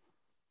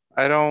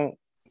 I don't.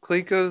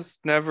 Klika's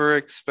never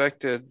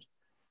expected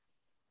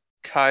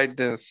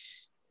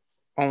kindness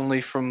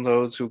only from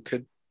those who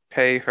could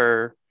pay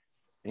her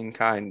in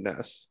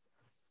kindness.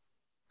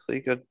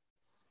 Klika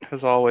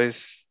has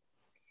always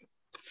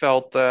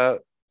felt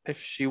that if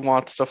she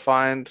wants to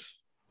find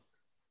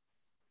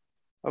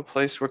a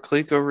place where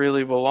Klika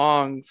really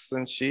belongs,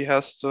 then she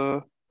has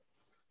to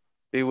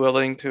be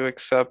willing to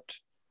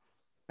accept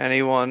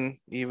anyone,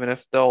 even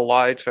if they'll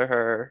lie to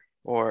her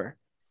or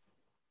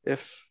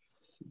if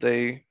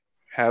they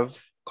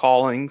have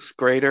callings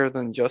greater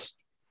than just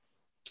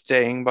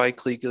staying by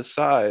Klika's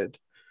side.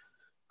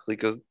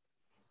 Klika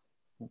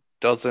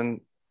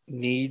doesn't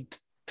need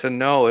to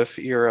know if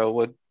Ira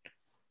would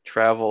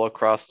travel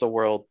across the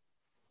world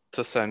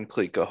to send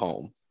Klika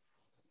home.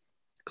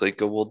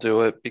 Klika will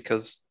do it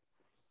because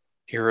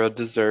Ira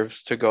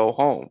deserves to go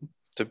home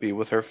to be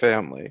with her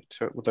family,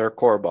 with her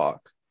Korbok.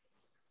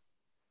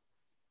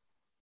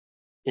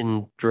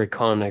 In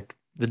Draconic,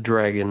 the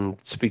dragon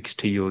speaks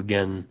to you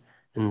again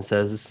and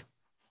says,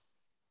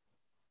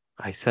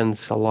 I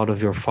sense a lot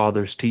of your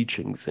father's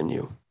teachings in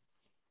you.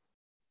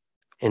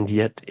 And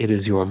yet it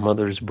is your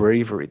mother's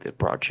bravery that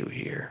brought you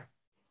here.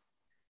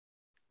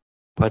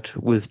 But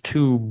with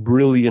two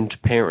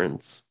brilliant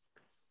parents,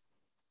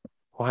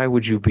 why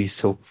would you be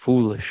so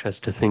foolish as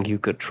to think you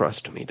could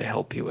trust me to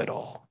help you at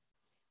all?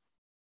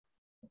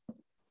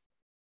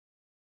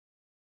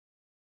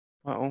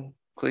 Well,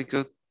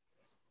 Klika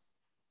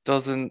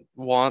doesn't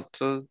want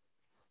to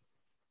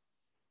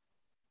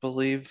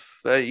believe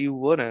that you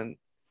wouldn't.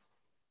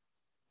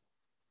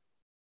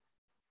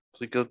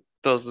 Klika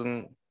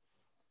doesn't.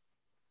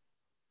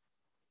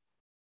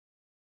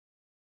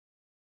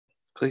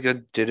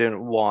 Klika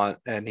didn't want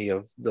any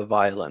of the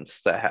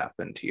violence that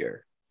happened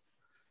here.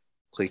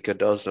 Klika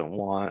doesn't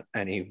want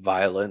any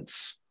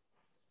violence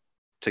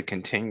to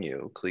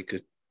continue.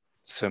 Klika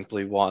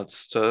simply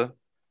wants to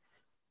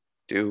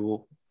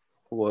do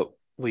what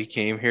we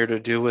came here to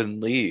do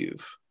and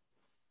leave.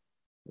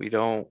 We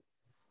don't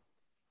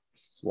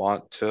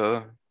want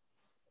to.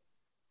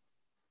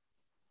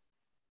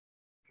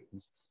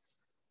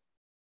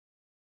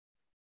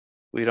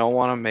 We don't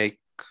want to make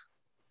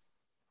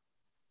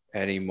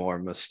any more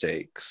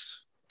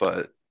mistakes.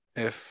 But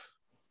if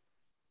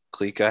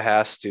Klika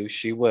has to,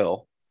 she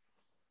will.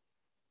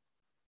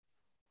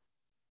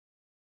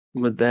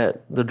 With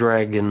that, the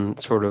dragon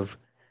sort of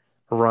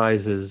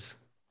rises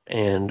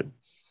and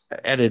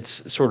at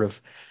its sort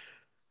of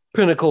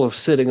pinnacle of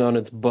sitting on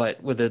its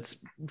butt with its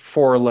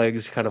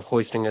forelegs kind of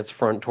hoisting its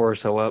front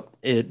torso up.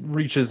 It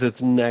reaches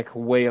its neck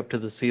way up to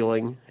the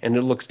ceiling and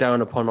it looks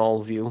down upon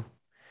all of you,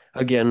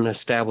 again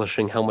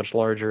establishing how much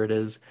larger it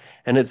is.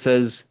 And it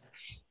says,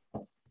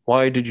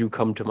 "Why did you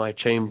come to my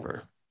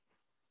chamber?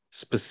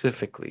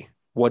 Specifically,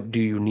 what do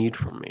you need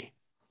from me?"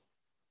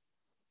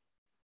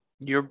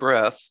 Your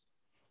breath.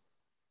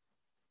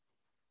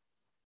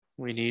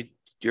 We need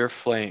your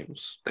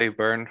flames. They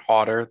burn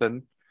hotter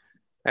than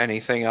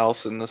anything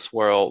else in this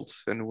world,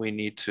 and we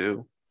need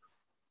to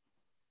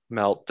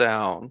melt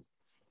down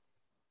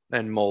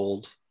and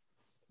mold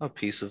a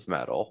piece of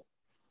metal.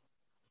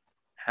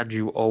 Had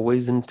you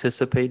always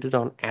anticipated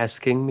on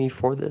asking me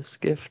for this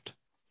gift?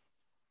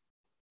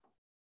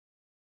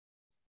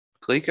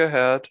 Click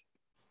ahead.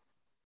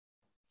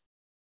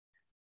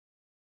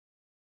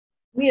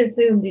 We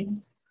assumed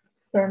you'd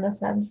burn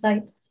us out of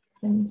sight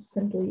and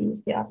simply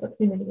use the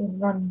opportunity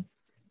and run.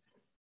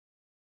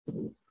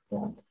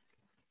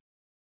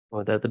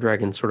 Well, that the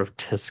dragon sort of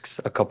tisks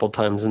a couple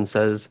times and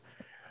says,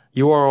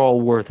 "You are all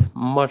worth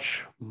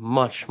much,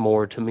 much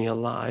more to me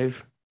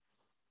alive.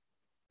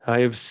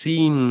 I have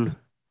seen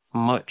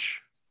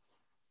much."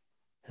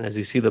 And as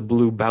you see the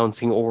blue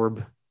bouncing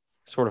orb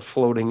sort of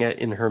floating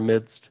in her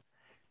midst,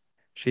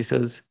 she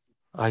says,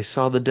 "I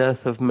saw the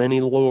death of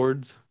many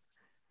lords,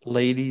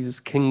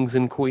 ladies, kings,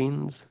 and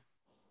queens.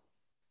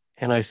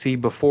 And I see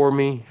before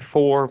me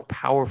 4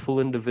 powerful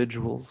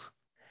individuals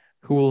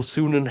who will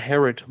soon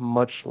inherit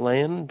much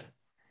land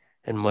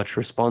and much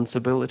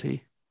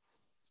responsibility.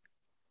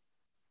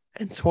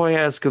 And so I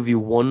ask of you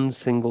one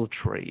single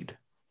trade.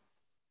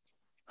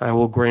 I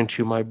will grant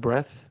you my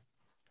breath.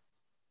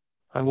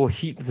 I will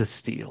heat the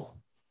steel.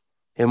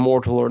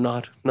 Immortal or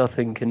not,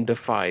 nothing can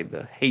defy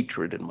the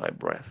hatred in my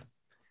breath.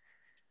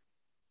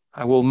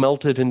 I will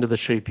melt it into the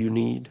shape you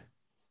need.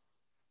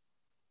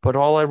 But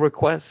all I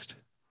request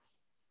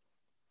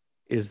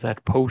is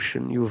that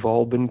potion you've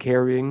all been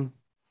carrying.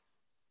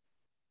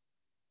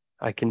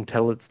 I can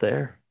tell it's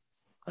there.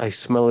 I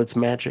smell its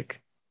magic.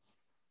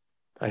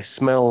 I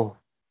smell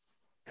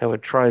how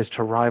it tries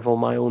to rival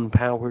my own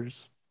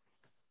powers.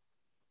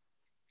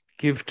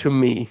 Give to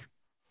me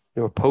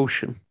your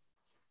potion,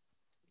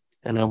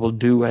 and I will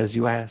do as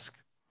you ask.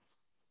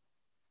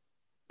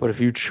 But if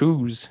you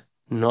choose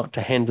not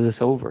to hand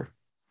this over,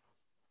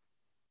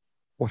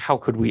 well, how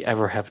could we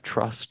ever have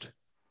trust?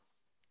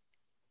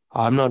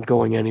 I'm not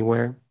going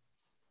anywhere.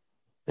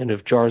 And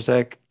if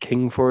Jarzak,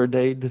 king for a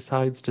day,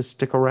 decides to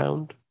stick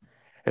around,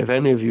 if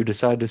any of you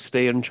decide to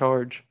stay in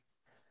charge,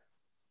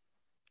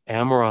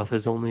 Amaroth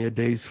is only a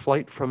day's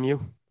flight from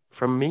you,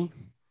 from me.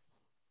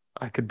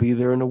 I could be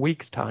there in a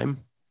week's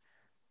time,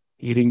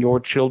 eating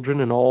your children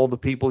and all the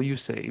people you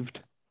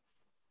saved.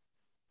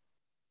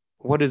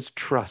 What is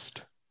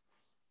trust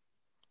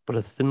but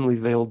a thinly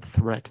veiled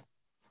threat?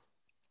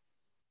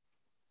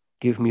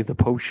 Give me the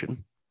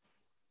potion,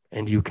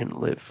 and you can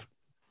live.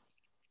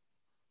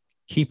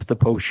 Keep the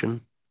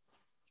potion.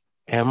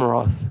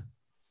 Amaroth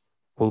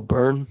will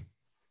burn.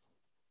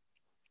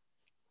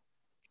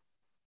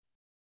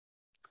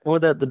 And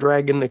with that, the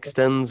dragon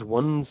extends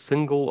one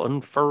single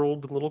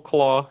unfurled little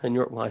claw in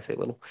your, well, I say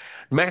little,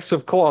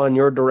 massive claw in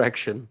your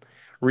direction,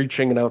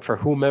 reaching it out for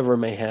whomever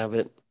may have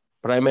it.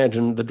 But I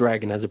imagine the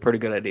dragon has a pretty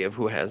good idea of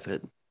who has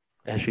it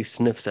as she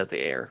sniffs at the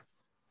air.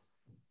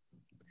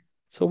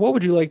 So what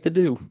would you like to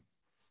do?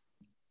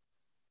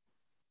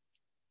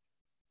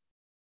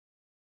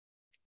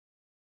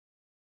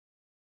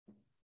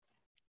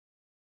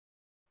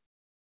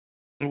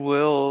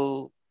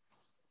 Will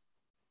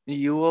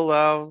you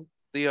allow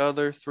the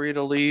other 3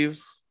 to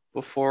leave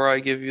before I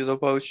give you the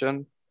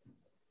potion?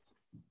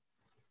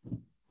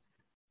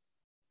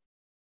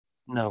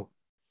 No.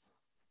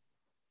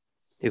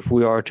 If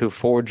we are to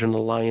forge an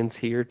alliance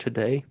here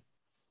today,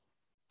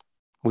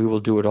 we will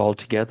do it all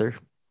together.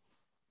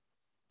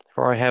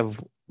 For I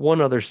have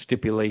one other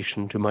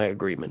stipulation to my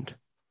agreement.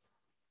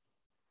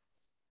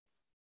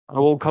 I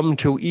will come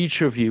to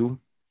each of you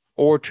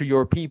or to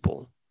your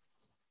people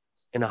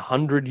in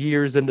 100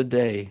 years and a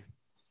day,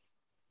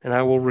 and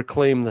I will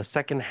reclaim the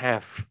second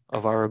half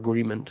of our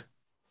agreement.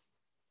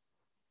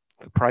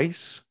 The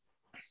price?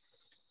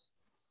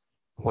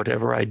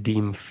 Whatever I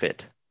deem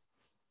fit.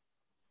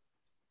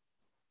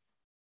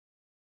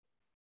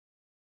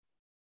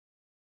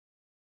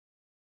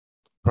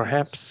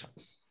 Perhaps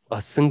a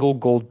single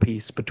gold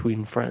piece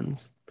between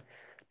friends,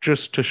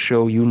 just to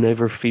show you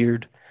never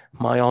feared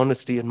my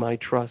honesty and my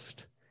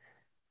trust.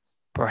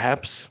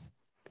 Perhaps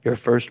your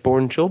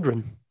firstborn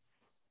children,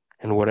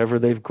 and whatever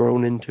they've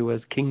grown into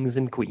as kings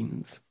and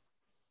queens.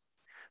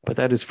 But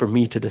that is for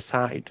me to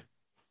decide.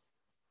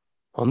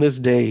 On this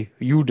day,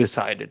 you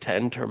decided to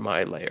enter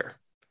my lair.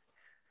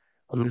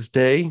 On this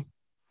day,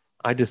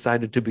 I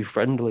decided to be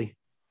friendly.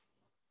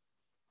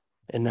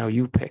 And now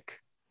you pick.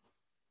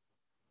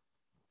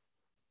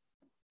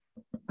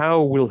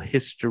 How will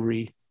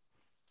history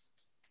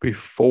be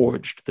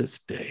forged this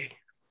day?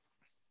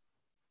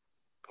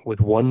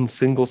 With one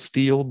single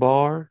steel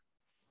bar,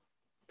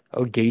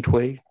 a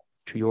gateway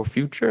to your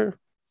future?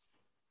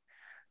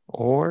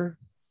 Or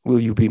will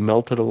you be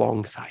melted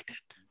alongside it?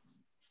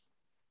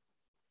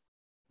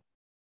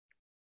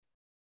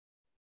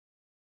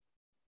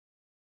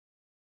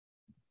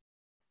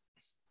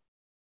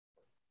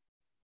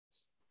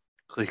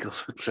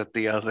 Cleco looks at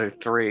the other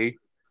three.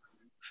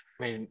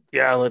 I mean,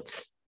 yeah,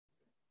 let's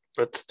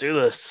do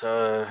this.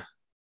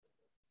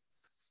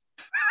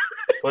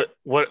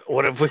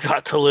 What have we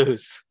got to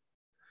lose?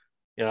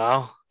 You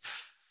know?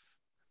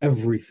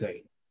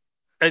 Everything.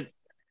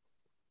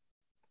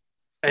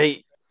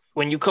 Hey,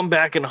 when you come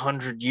back in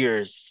 100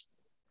 years,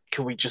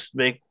 can we just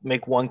make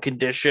one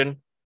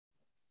condition?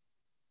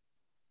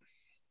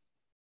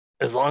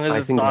 As long as I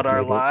it's think not I've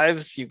our made it.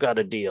 lives, you got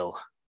a deal.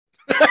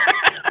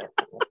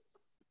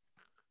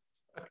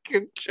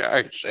 Fucking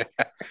Charizard.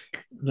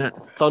 That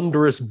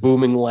thunderous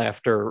booming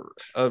laughter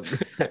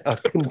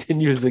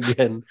continues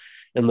again,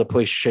 and the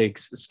place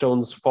shakes.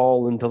 Stones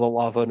fall into the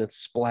lava, and it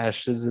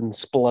splashes and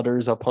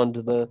splutters up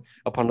onto the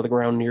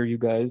ground near you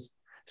guys,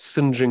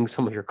 singeing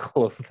some of your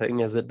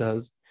clothing as it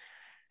does.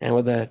 And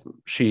with that,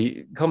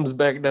 she comes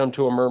back down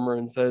to a murmur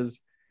and says,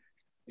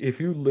 "If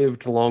you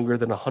lived longer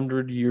than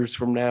 100 years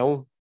from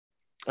now,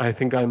 I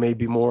think I may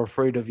be more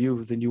afraid of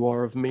you than you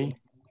are of me.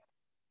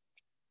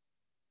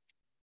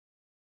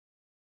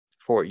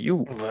 For you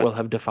will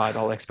have defied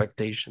all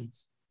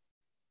expectations."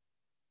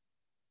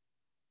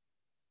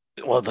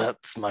 Well,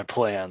 that's my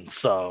plan.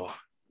 So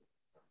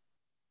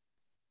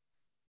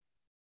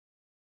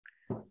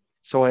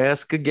I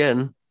ask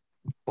again,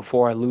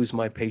 before I lose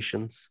my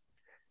patience,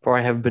 for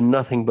I have been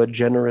nothing but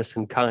generous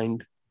and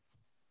kind.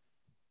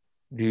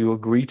 Do you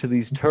agree to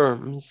these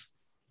terms?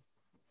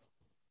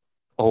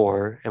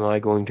 Or am I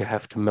going to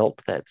have to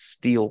melt that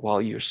steel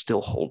while you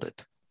still hold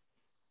it?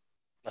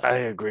 I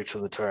agree to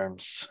the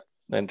terms.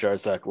 And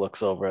Jarzak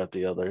looks over at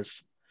the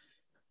others.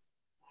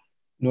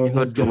 If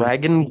a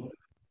dragon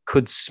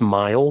could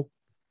smile,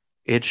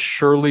 it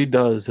surely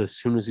does as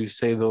soon as you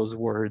say those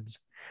words.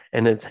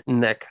 And its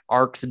neck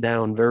arcs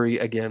down very,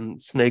 again,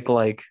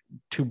 snake-like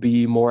to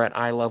be more at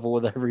eye level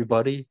with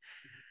everybody.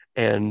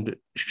 And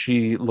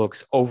she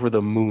looks over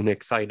the moon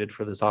excited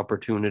for this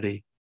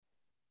opportunity.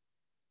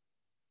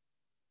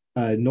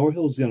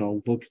 Norhill's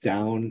gonna look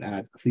down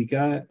at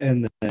Klika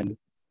and then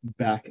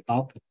back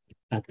up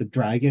at the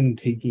dragon,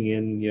 taking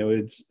in,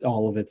 its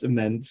all of its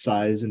immense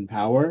size and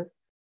power,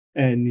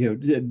 and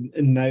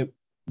a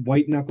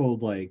white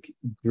knuckled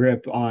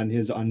grip on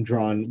his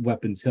undrawn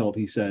weapon's hilt.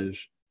 He says,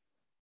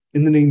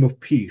 "In the name of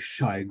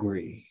peace, I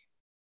agree."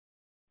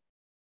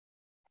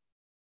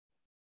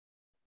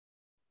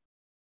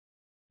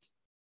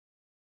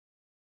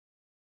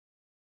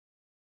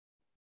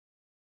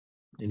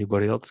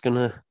 Anybody else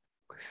gonna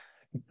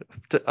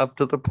up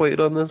to the plate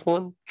on this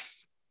one?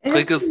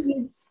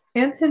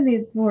 Anton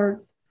needs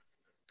more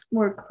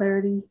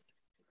clarity.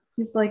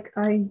 He's like,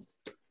 I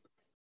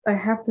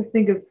have to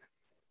think of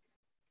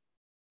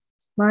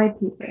my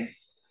people.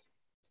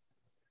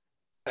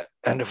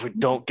 And if we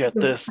don't get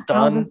this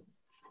done,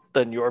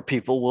 then your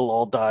people will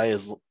all die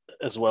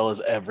as well as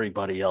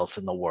everybody else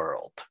in the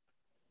world.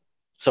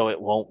 So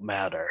it won't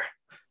matter.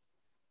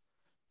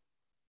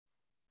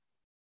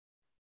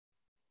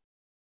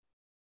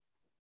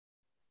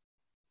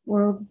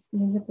 World's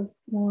made up of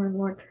more and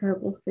more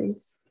terrible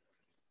fates.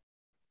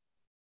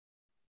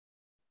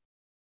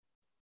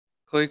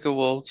 Cleco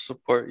will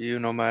support you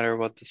no matter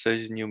what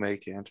decision you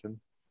make, Anton.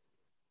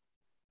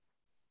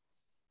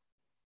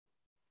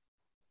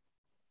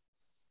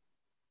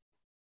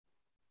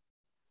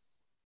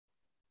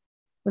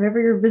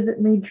 Whatever your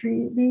visit may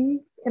be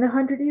in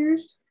 100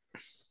 years,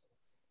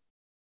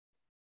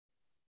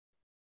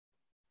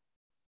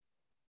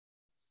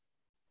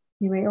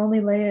 you may only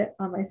lay it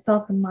on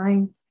myself and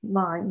my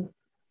line.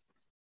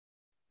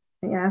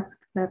 I ask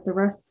that the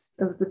rest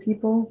of the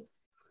people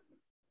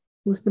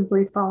who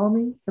simply follow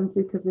me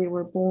simply because they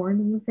were born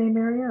in the same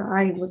area.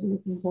 I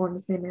wasn't even born in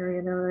the same area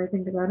now that I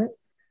think about it.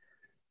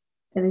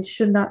 And they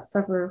should not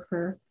suffer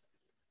for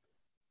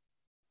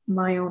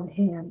my own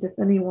hand. If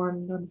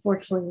anyone,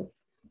 unfortunately,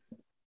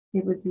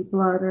 it would be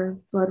blood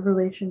or blood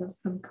relation of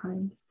some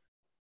kind.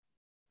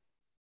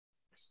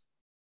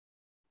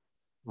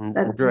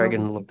 The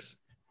dragon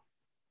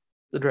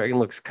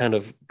looks kind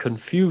of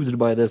confused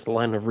by this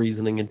line of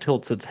reasoning and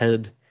tilts its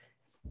head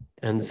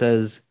and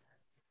says,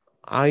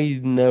 "I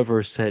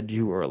never said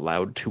you were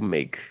allowed to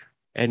make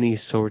any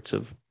sorts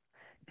of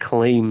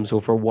claims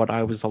over what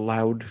I was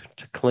allowed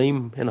to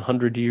claim in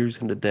 100 years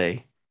and a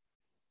day.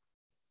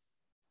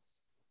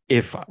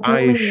 If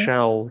I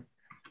shall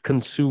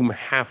consume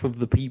half of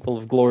the people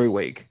of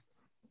Glorywake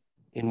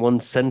in 1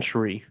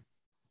 century,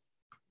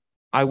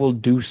 I will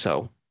do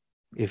so,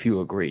 if you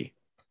agree.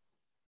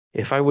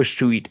 If I wish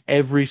to eat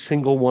every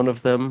single one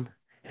of them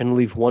and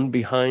leave one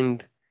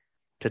behind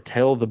to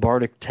tell the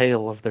bardic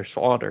tale of their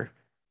slaughter,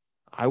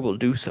 I will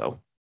do so.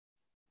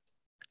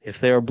 If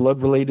they are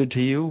blood related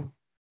to you,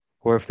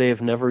 or if they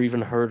have never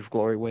even heard of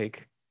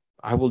Glorywake,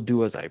 I will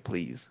do as I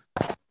please.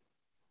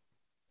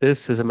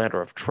 This is a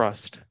matter of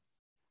trust,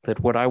 that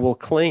what I will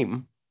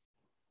claim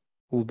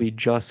will be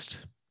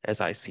just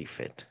as I see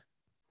fit.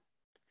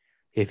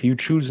 If you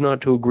choose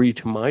not to agree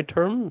to my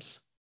terms,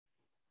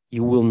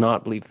 you will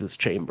not leave this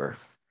chamber,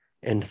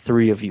 and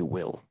 3 of you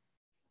will.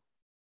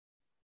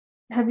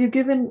 Have you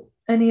given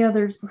any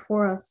others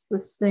before us the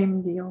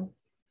same deal?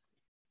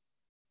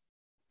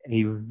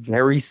 A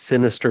very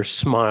sinister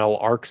smile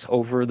arcs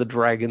over the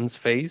dragon's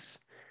face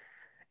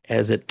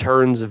as it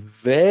turns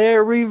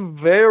very,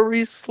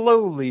 very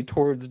slowly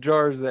towards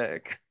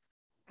Jarzak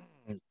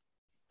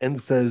and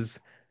says,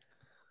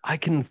 I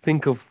can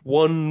think of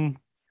one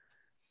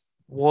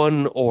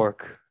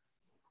orc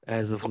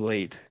as of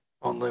late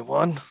Only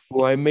one?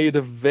 who I made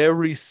a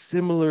very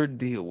similar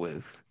deal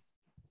with.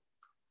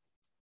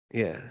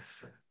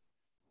 Yes,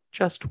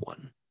 just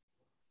one.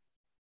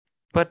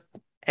 But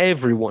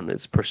everyone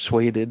is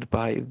persuaded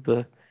by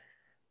the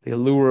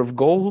allure of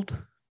gold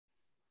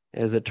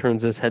as it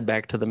turns his head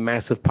back to the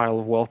massive pile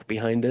of wealth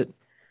behind it.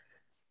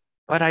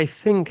 But I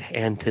think,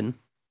 Anton,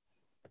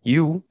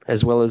 you,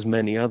 as well as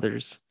many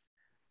others,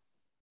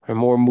 are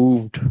more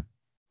moved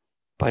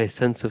by a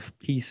sense of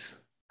peace,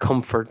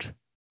 comfort,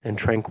 and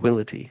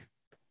tranquility.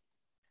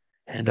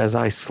 And as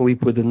I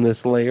sleep within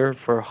this lair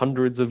for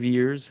hundreds of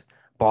years,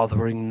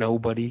 bothering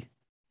nobody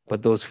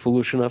but those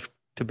foolish enough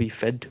to be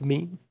fed to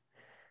me,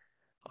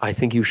 I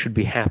think you should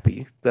be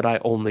happy that I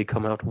only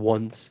come out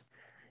once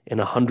in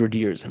 100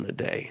 years and a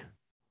day.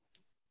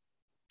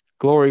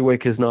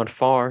 Glorywick is not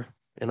far,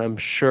 and I'm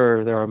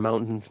sure there are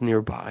mountains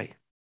nearby.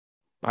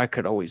 I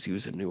could always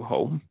use a new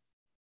home.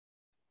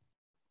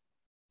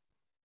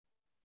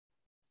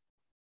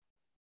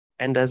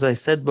 And as I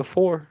said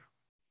before,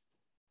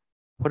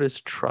 what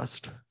is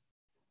trust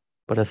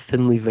but a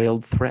thinly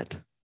veiled threat?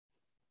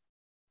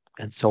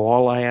 And so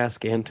all I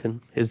ask,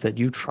 Anton, is that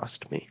you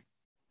trust me.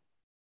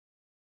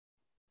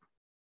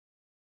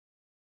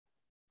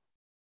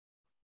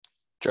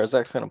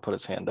 Jarzak's gonna put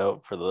his hand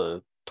out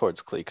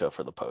towards Klika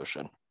for the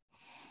potion.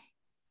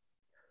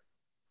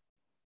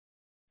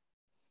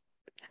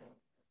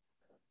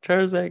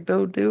 Jarzak,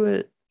 don't do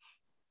it.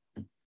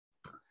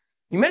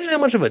 You imagine how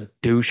much of a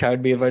douche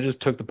I'd be if I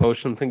just took the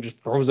potion thing,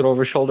 just throws it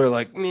over his shoulder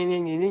like,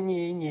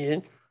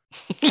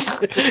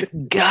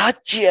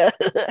 Gotcha.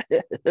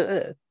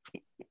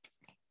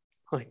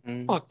 like,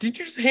 fuck, did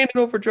you just hand it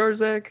over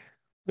Jarzak?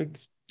 Like,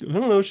 I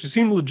don't know, she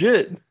seemed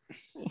legit.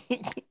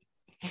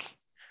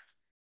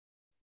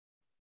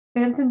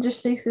 Anton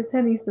just shakes his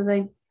head. He says,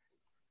 I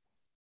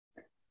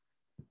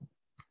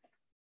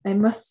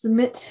must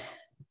submit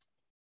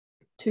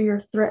to your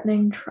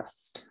threatening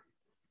trust.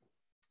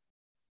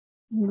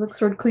 He looks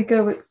toward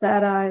Klika with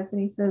sad eyes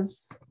and he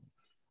says,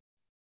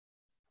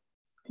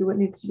 do what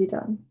needs to be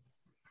done.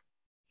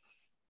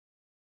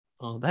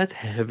 Oh, that's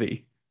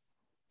heavy.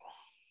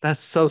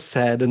 That's so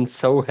sad and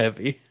so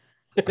heavy.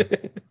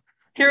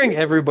 Hearing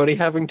everybody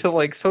having to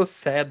like so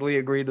sadly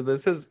agree to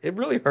this it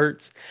really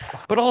hurts,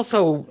 but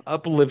also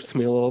uplifts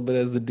me a little bit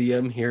as the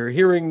DM here.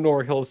 Hearing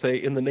Norhill say,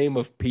 "In the name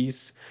of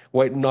peace,"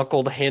 white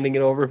knuckled, handing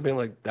it over, being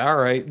like, "All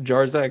right,"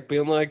 Jarzak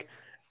being like,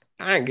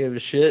 "I don't give a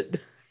shit,"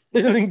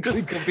 and then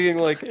Klika being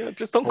like,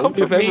 just don't "Only come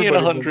for if me in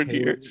everybody's 100 okay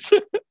with years.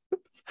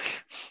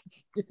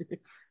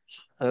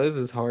 this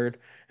is hard."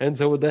 And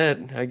so with that,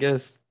 I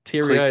guess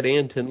teary-eyed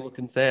Anton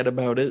looking sad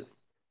about it.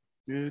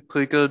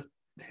 Klika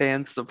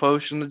hands the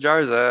potion to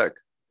Jarzak.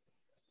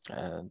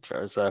 And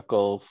Jarzak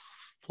will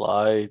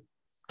fly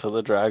to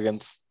the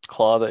dragon's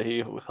claw that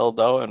he held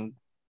out and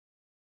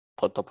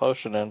put the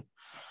potion in.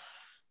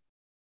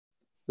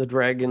 The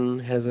dragon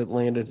has it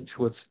landed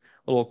to its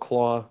little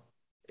claw,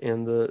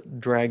 and the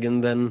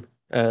dragon then,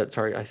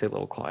 sorry, I say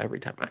little claw every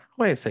time.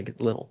 Why I say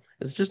little?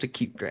 It's just a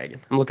cute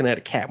dragon. I'm looking at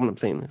a cat when I'm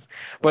saying this,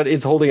 but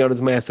it's holding out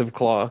its massive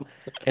claw,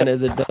 and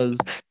as it does,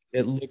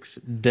 it looks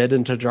dead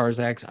into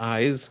Jarzak's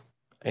eyes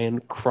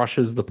and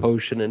crushes the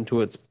potion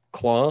into its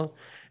claw,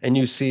 and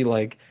you see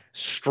like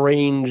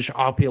strange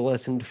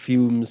opalescent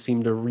fumes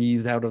seem to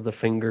wreathe out of the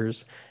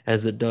fingers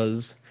as it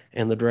does.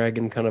 And the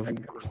dragon kind of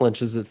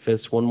clenches its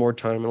fist one more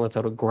time and lets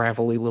out a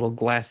gravelly little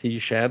glassy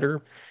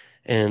shatter.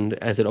 And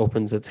as it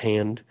opens its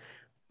hand,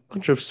 a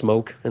bunch of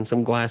smoke and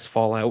some glass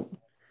fall out.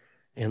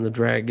 And the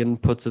dragon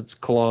puts its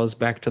claws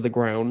back to the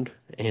ground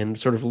and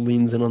sort of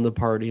leans in on the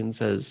party and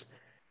says,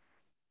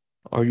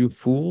 "Are you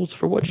fools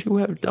for what you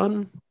have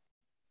done?"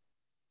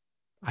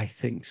 "I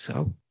think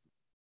so."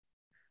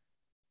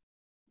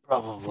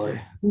 Probably.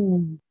 "For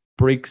who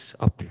breaks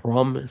a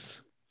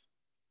promise?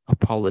 A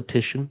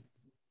politician?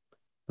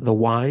 The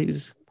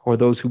wise, or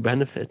those who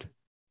benefit?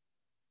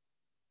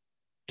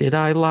 Did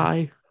I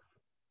lie?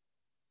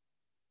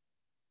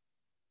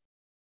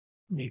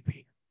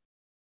 Maybe.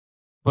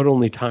 But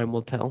only time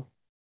will tell.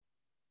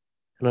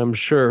 And I'm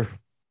sure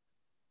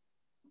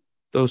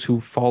those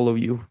who follow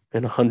you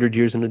in 100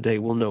 years and a day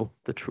will know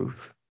the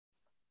truth.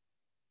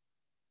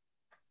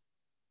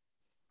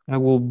 I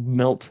will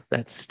melt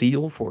that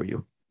steel for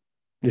you,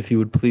 if you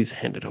would please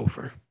hand it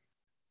over.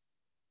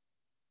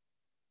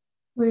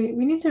 We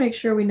need to make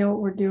sure we know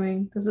what we're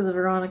doing. This is a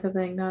Veronica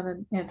thing, not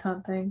an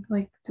Anton thing.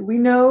 Like, do we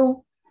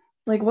know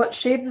like what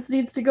shape this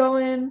needs to go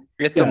in?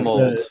 It's a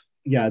mold.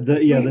 The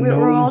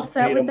We're all gnomes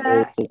set made with a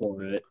that? mold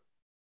for it.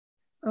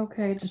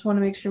 Okay, just want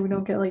to make sure we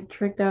don't get like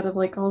tricked out of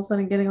like all of a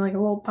sudden getting like a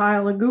little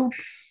pile of goop.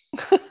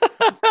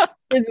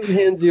 It just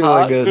hands you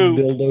like Hot a goop.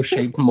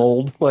 dildo-shaped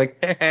mold. Like,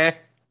 It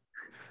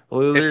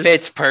losers.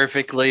 fits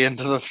perfectly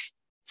into the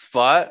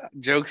spot.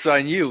 Joke's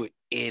on you,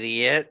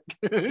 idiot.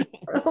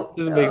 Oh,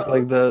 Just makes no.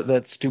 like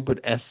that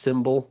stupid S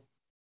symbol.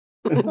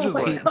 Oh Just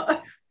my like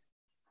god.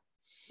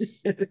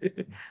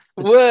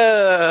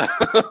 Whoa!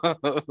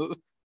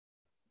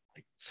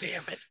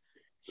 damn it.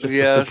 Just the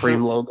Yeah,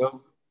 Supreme so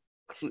logo.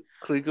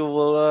 Klika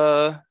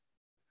will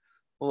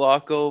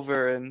walk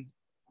over and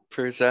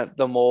present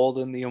the mold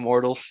in the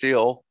immortal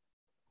steel.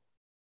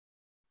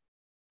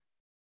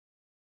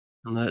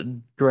 And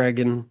that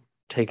dragon,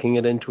 taking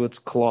it into its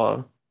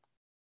claw,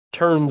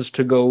 turns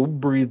to go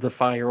breathe the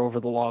fire over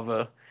the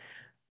lava.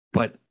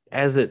 But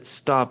as it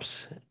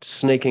stops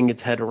snaking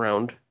its head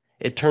around,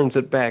 it turns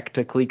it back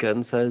to Klika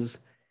and says,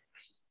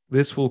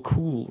 "This will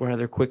cool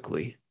rather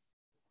quickly.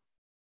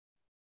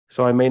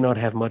 So I may not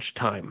have much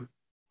time."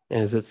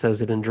 As it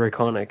says it in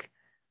Draconic,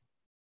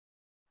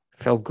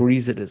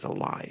 Felgreezit is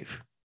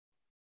alive.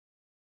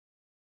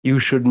 You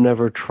should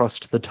never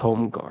trust the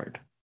Tome Guard.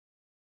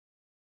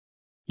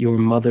 Your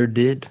mother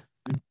did.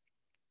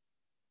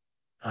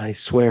 I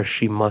swear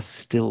she must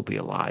still be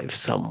alive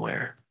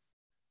somewhere.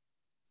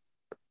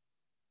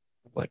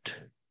 But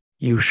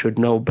you should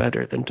know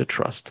better than to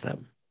trust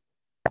them.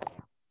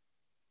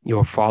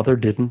 Your father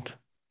didn't,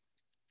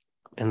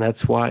 and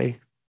that's why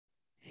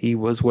he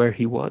was where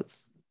he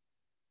was.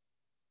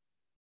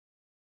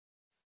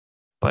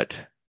 But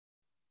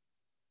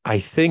I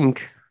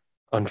think,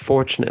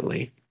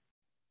 unfortunately,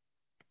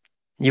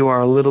 you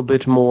are a little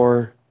bit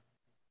more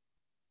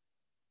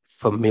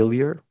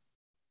familiar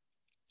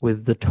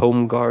with the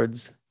Tome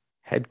Guard's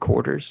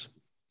headquarters,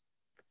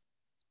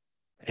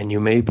 and you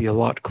may be a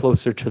lot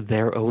closer to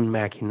their own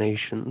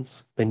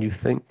machinations than you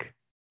think.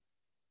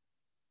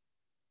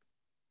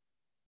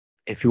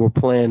 If your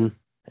plan,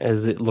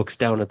 as it looks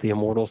down at the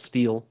immortal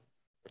steel,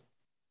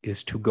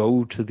 is to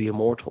go to the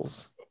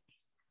immortals,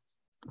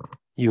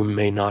 you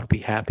may not be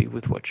happy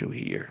with what you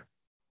hear.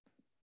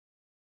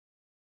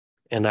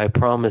 And I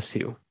promise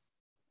you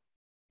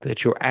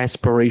that your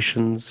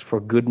aspirations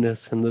for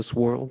goodness in this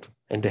world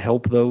and to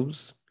help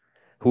those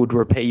who would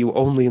repay you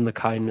only in the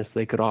kindness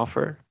they could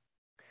offer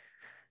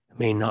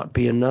may not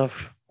be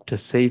enough to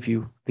save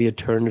you the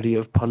eternity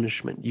of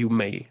punishment you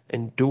may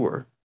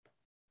endure.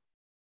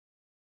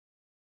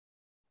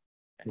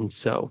 And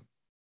so,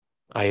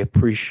 I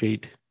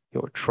appreciate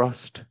your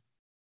trust,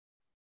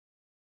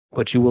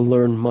 but you will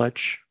learn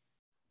much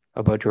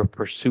about your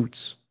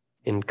pursuits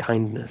in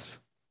kindness.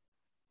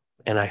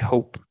 And I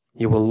hope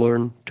you will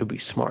learn to be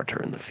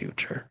smarter in the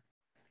future.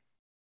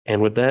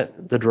 And with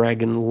that, the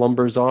dragon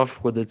lumbers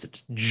off with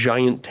its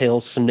giant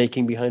tail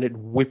snaking behind it,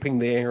 whipping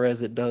the air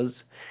as it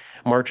does,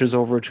 marches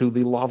over to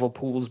the lava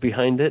pools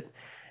behind it.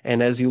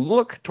 And as you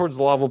look towards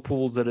the lava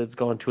pools that it's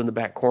gone to in the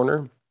back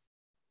corner,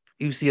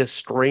 you see a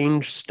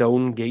strange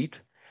stone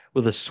gate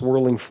with a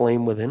swirling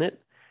flame within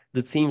it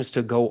that seems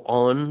to go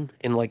on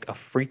in like a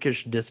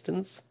freakish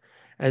distance,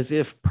 as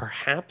if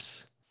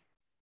perhaps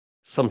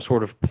some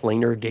sort of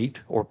planar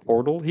gate or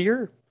portal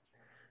here.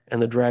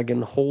 And the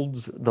dragon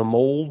holds the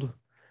mold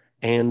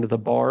and the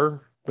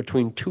bar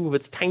between two of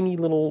its tiny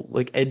little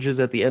like edges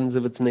at the ends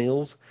of its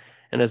nails.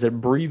 And as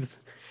it breathes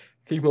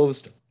the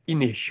most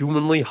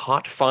inhumanly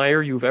hot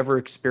fire you've ever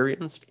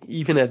experienced,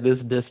 even at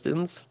this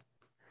distance,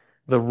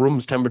 the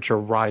room's temperature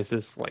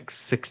rises like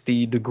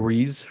 60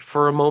 degrees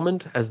for a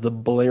moment as the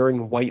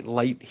blaring white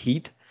light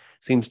heat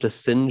seems to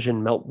singe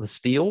and melt the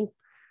steel.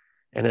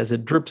 And as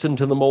it drips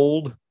into the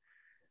mold,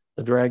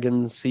 the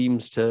dragon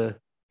seems to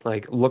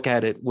like look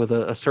at it with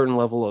a certain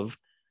level of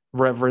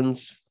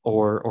reverence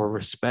or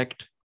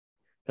respect.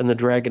 And the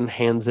dragon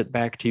hands it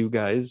back to you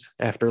guys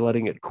after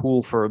letting it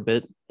cool for a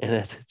bit. And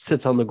as it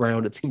sits on the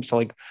ground, it seems to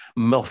like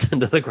melt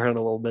into the ground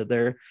a little bit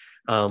there.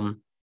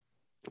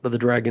 But the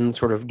dragon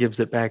sort of gives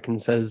it back and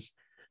says,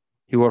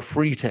 "You are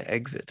free to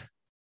exit.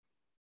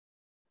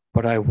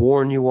 But I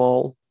warn you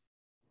all,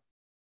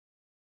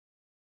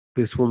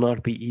 this will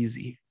not be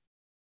easy.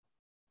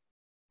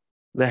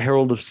 The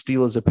Herald of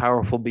Steel is a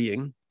powerful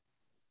being,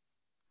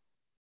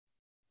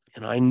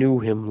 and I knew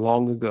him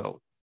long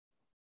ago.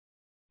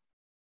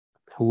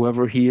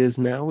 Whoever he is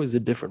now is a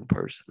different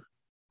person,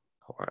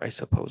 or I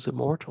suppose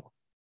immortal.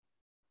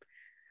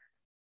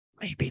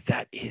 Maybe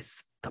that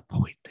is the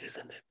point,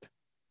 isn't it?"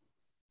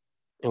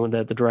 And with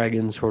that, the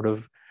dragon sort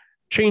of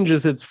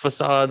changes its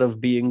facade of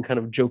being kind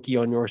of jokey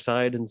on your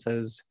side and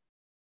says,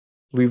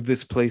 "Leave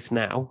this place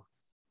now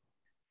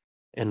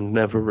and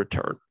never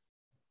return.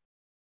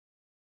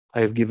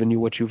 I have given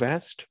you what you've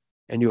asked,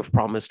 and you have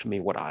promised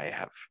me what I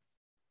have.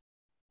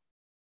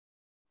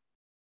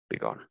 Be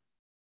gone."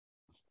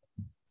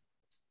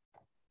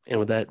 And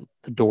with that,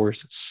 the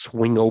doors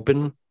swing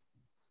open,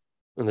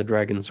 and the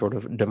dragon sort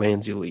of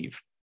demands you leave.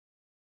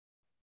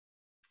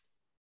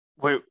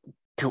 Wait,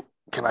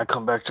 can I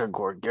come back to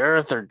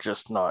Gorgareth or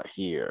just not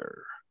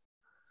here?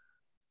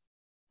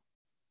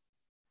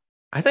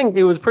 I think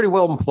it was pretty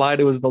well implied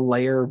it was the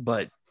lair,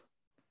 but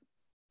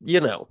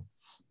you know.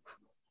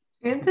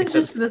 Anton's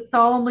just gonna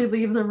solemnly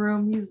leave the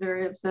room. He's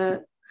very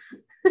upset.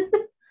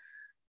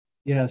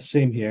 Yeah,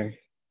 same here.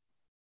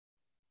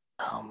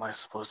 How am I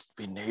supposed to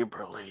be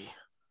neighborly?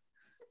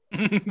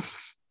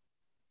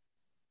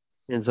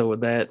 And so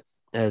with that,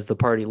 as the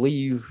party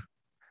leave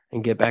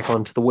and get back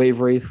onto the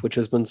wave wraith, which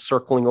has been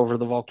circling over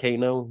the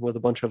volcano with a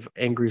bunch of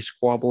angry,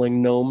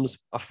 squabbling gnomes,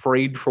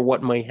 afraid for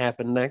what may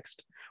happen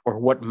next or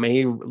what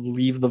may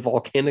leave the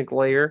volcanic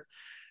layer,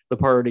 the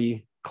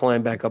party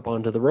climb back up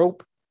onto the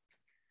rope.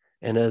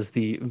 And as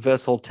the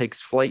vessel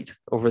takes flight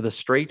over the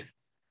strait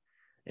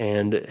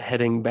and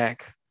heading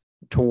back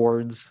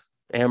towards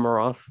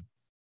Amaroth,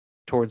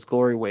 towards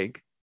Glory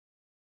Wake,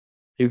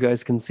 you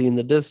guys can see in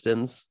the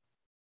distance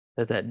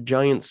that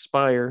giant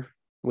spire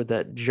with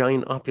that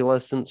giant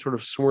opalescent sort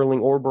of swirling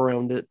orb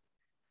around it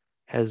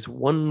has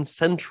one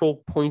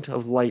central point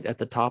of light at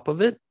the top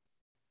of it,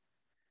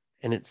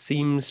 and it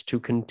seems to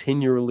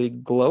continually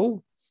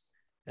glow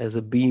as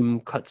a beam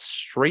cuts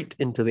straight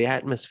into the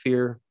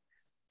atmosphere,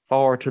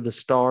 far to the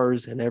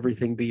stars and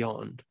everything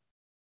beyond.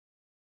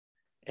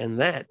 And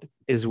that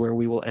is where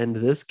we will end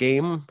this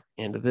game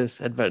and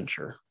this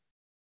adventure.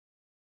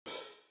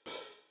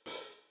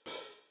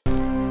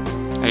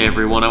 Hey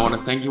everyone, I want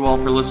to thank you all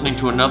for listening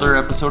to another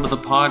episode of the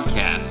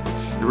podcast.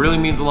 It really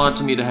means a lot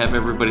to me to have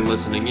everybody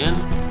listening in,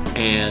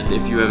 and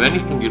if you have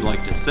anything you'd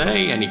like to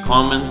say, any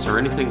comments or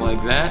anything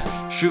like that,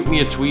 shoot me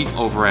a tweet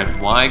over at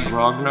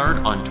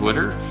ygrognard on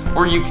Twitter,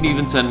 or you can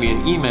even send me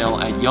an email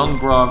at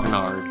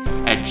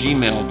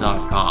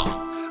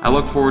younggrognard@gmail.com. I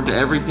look forward to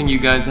everything you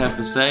guys have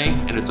to say,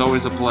 and it's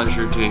always a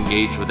pleasure to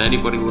engage with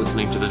anybody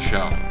listening to the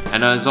show.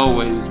 And as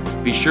always,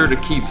 be sure to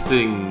keep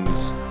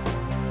things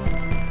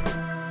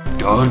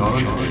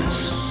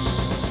dungeonous.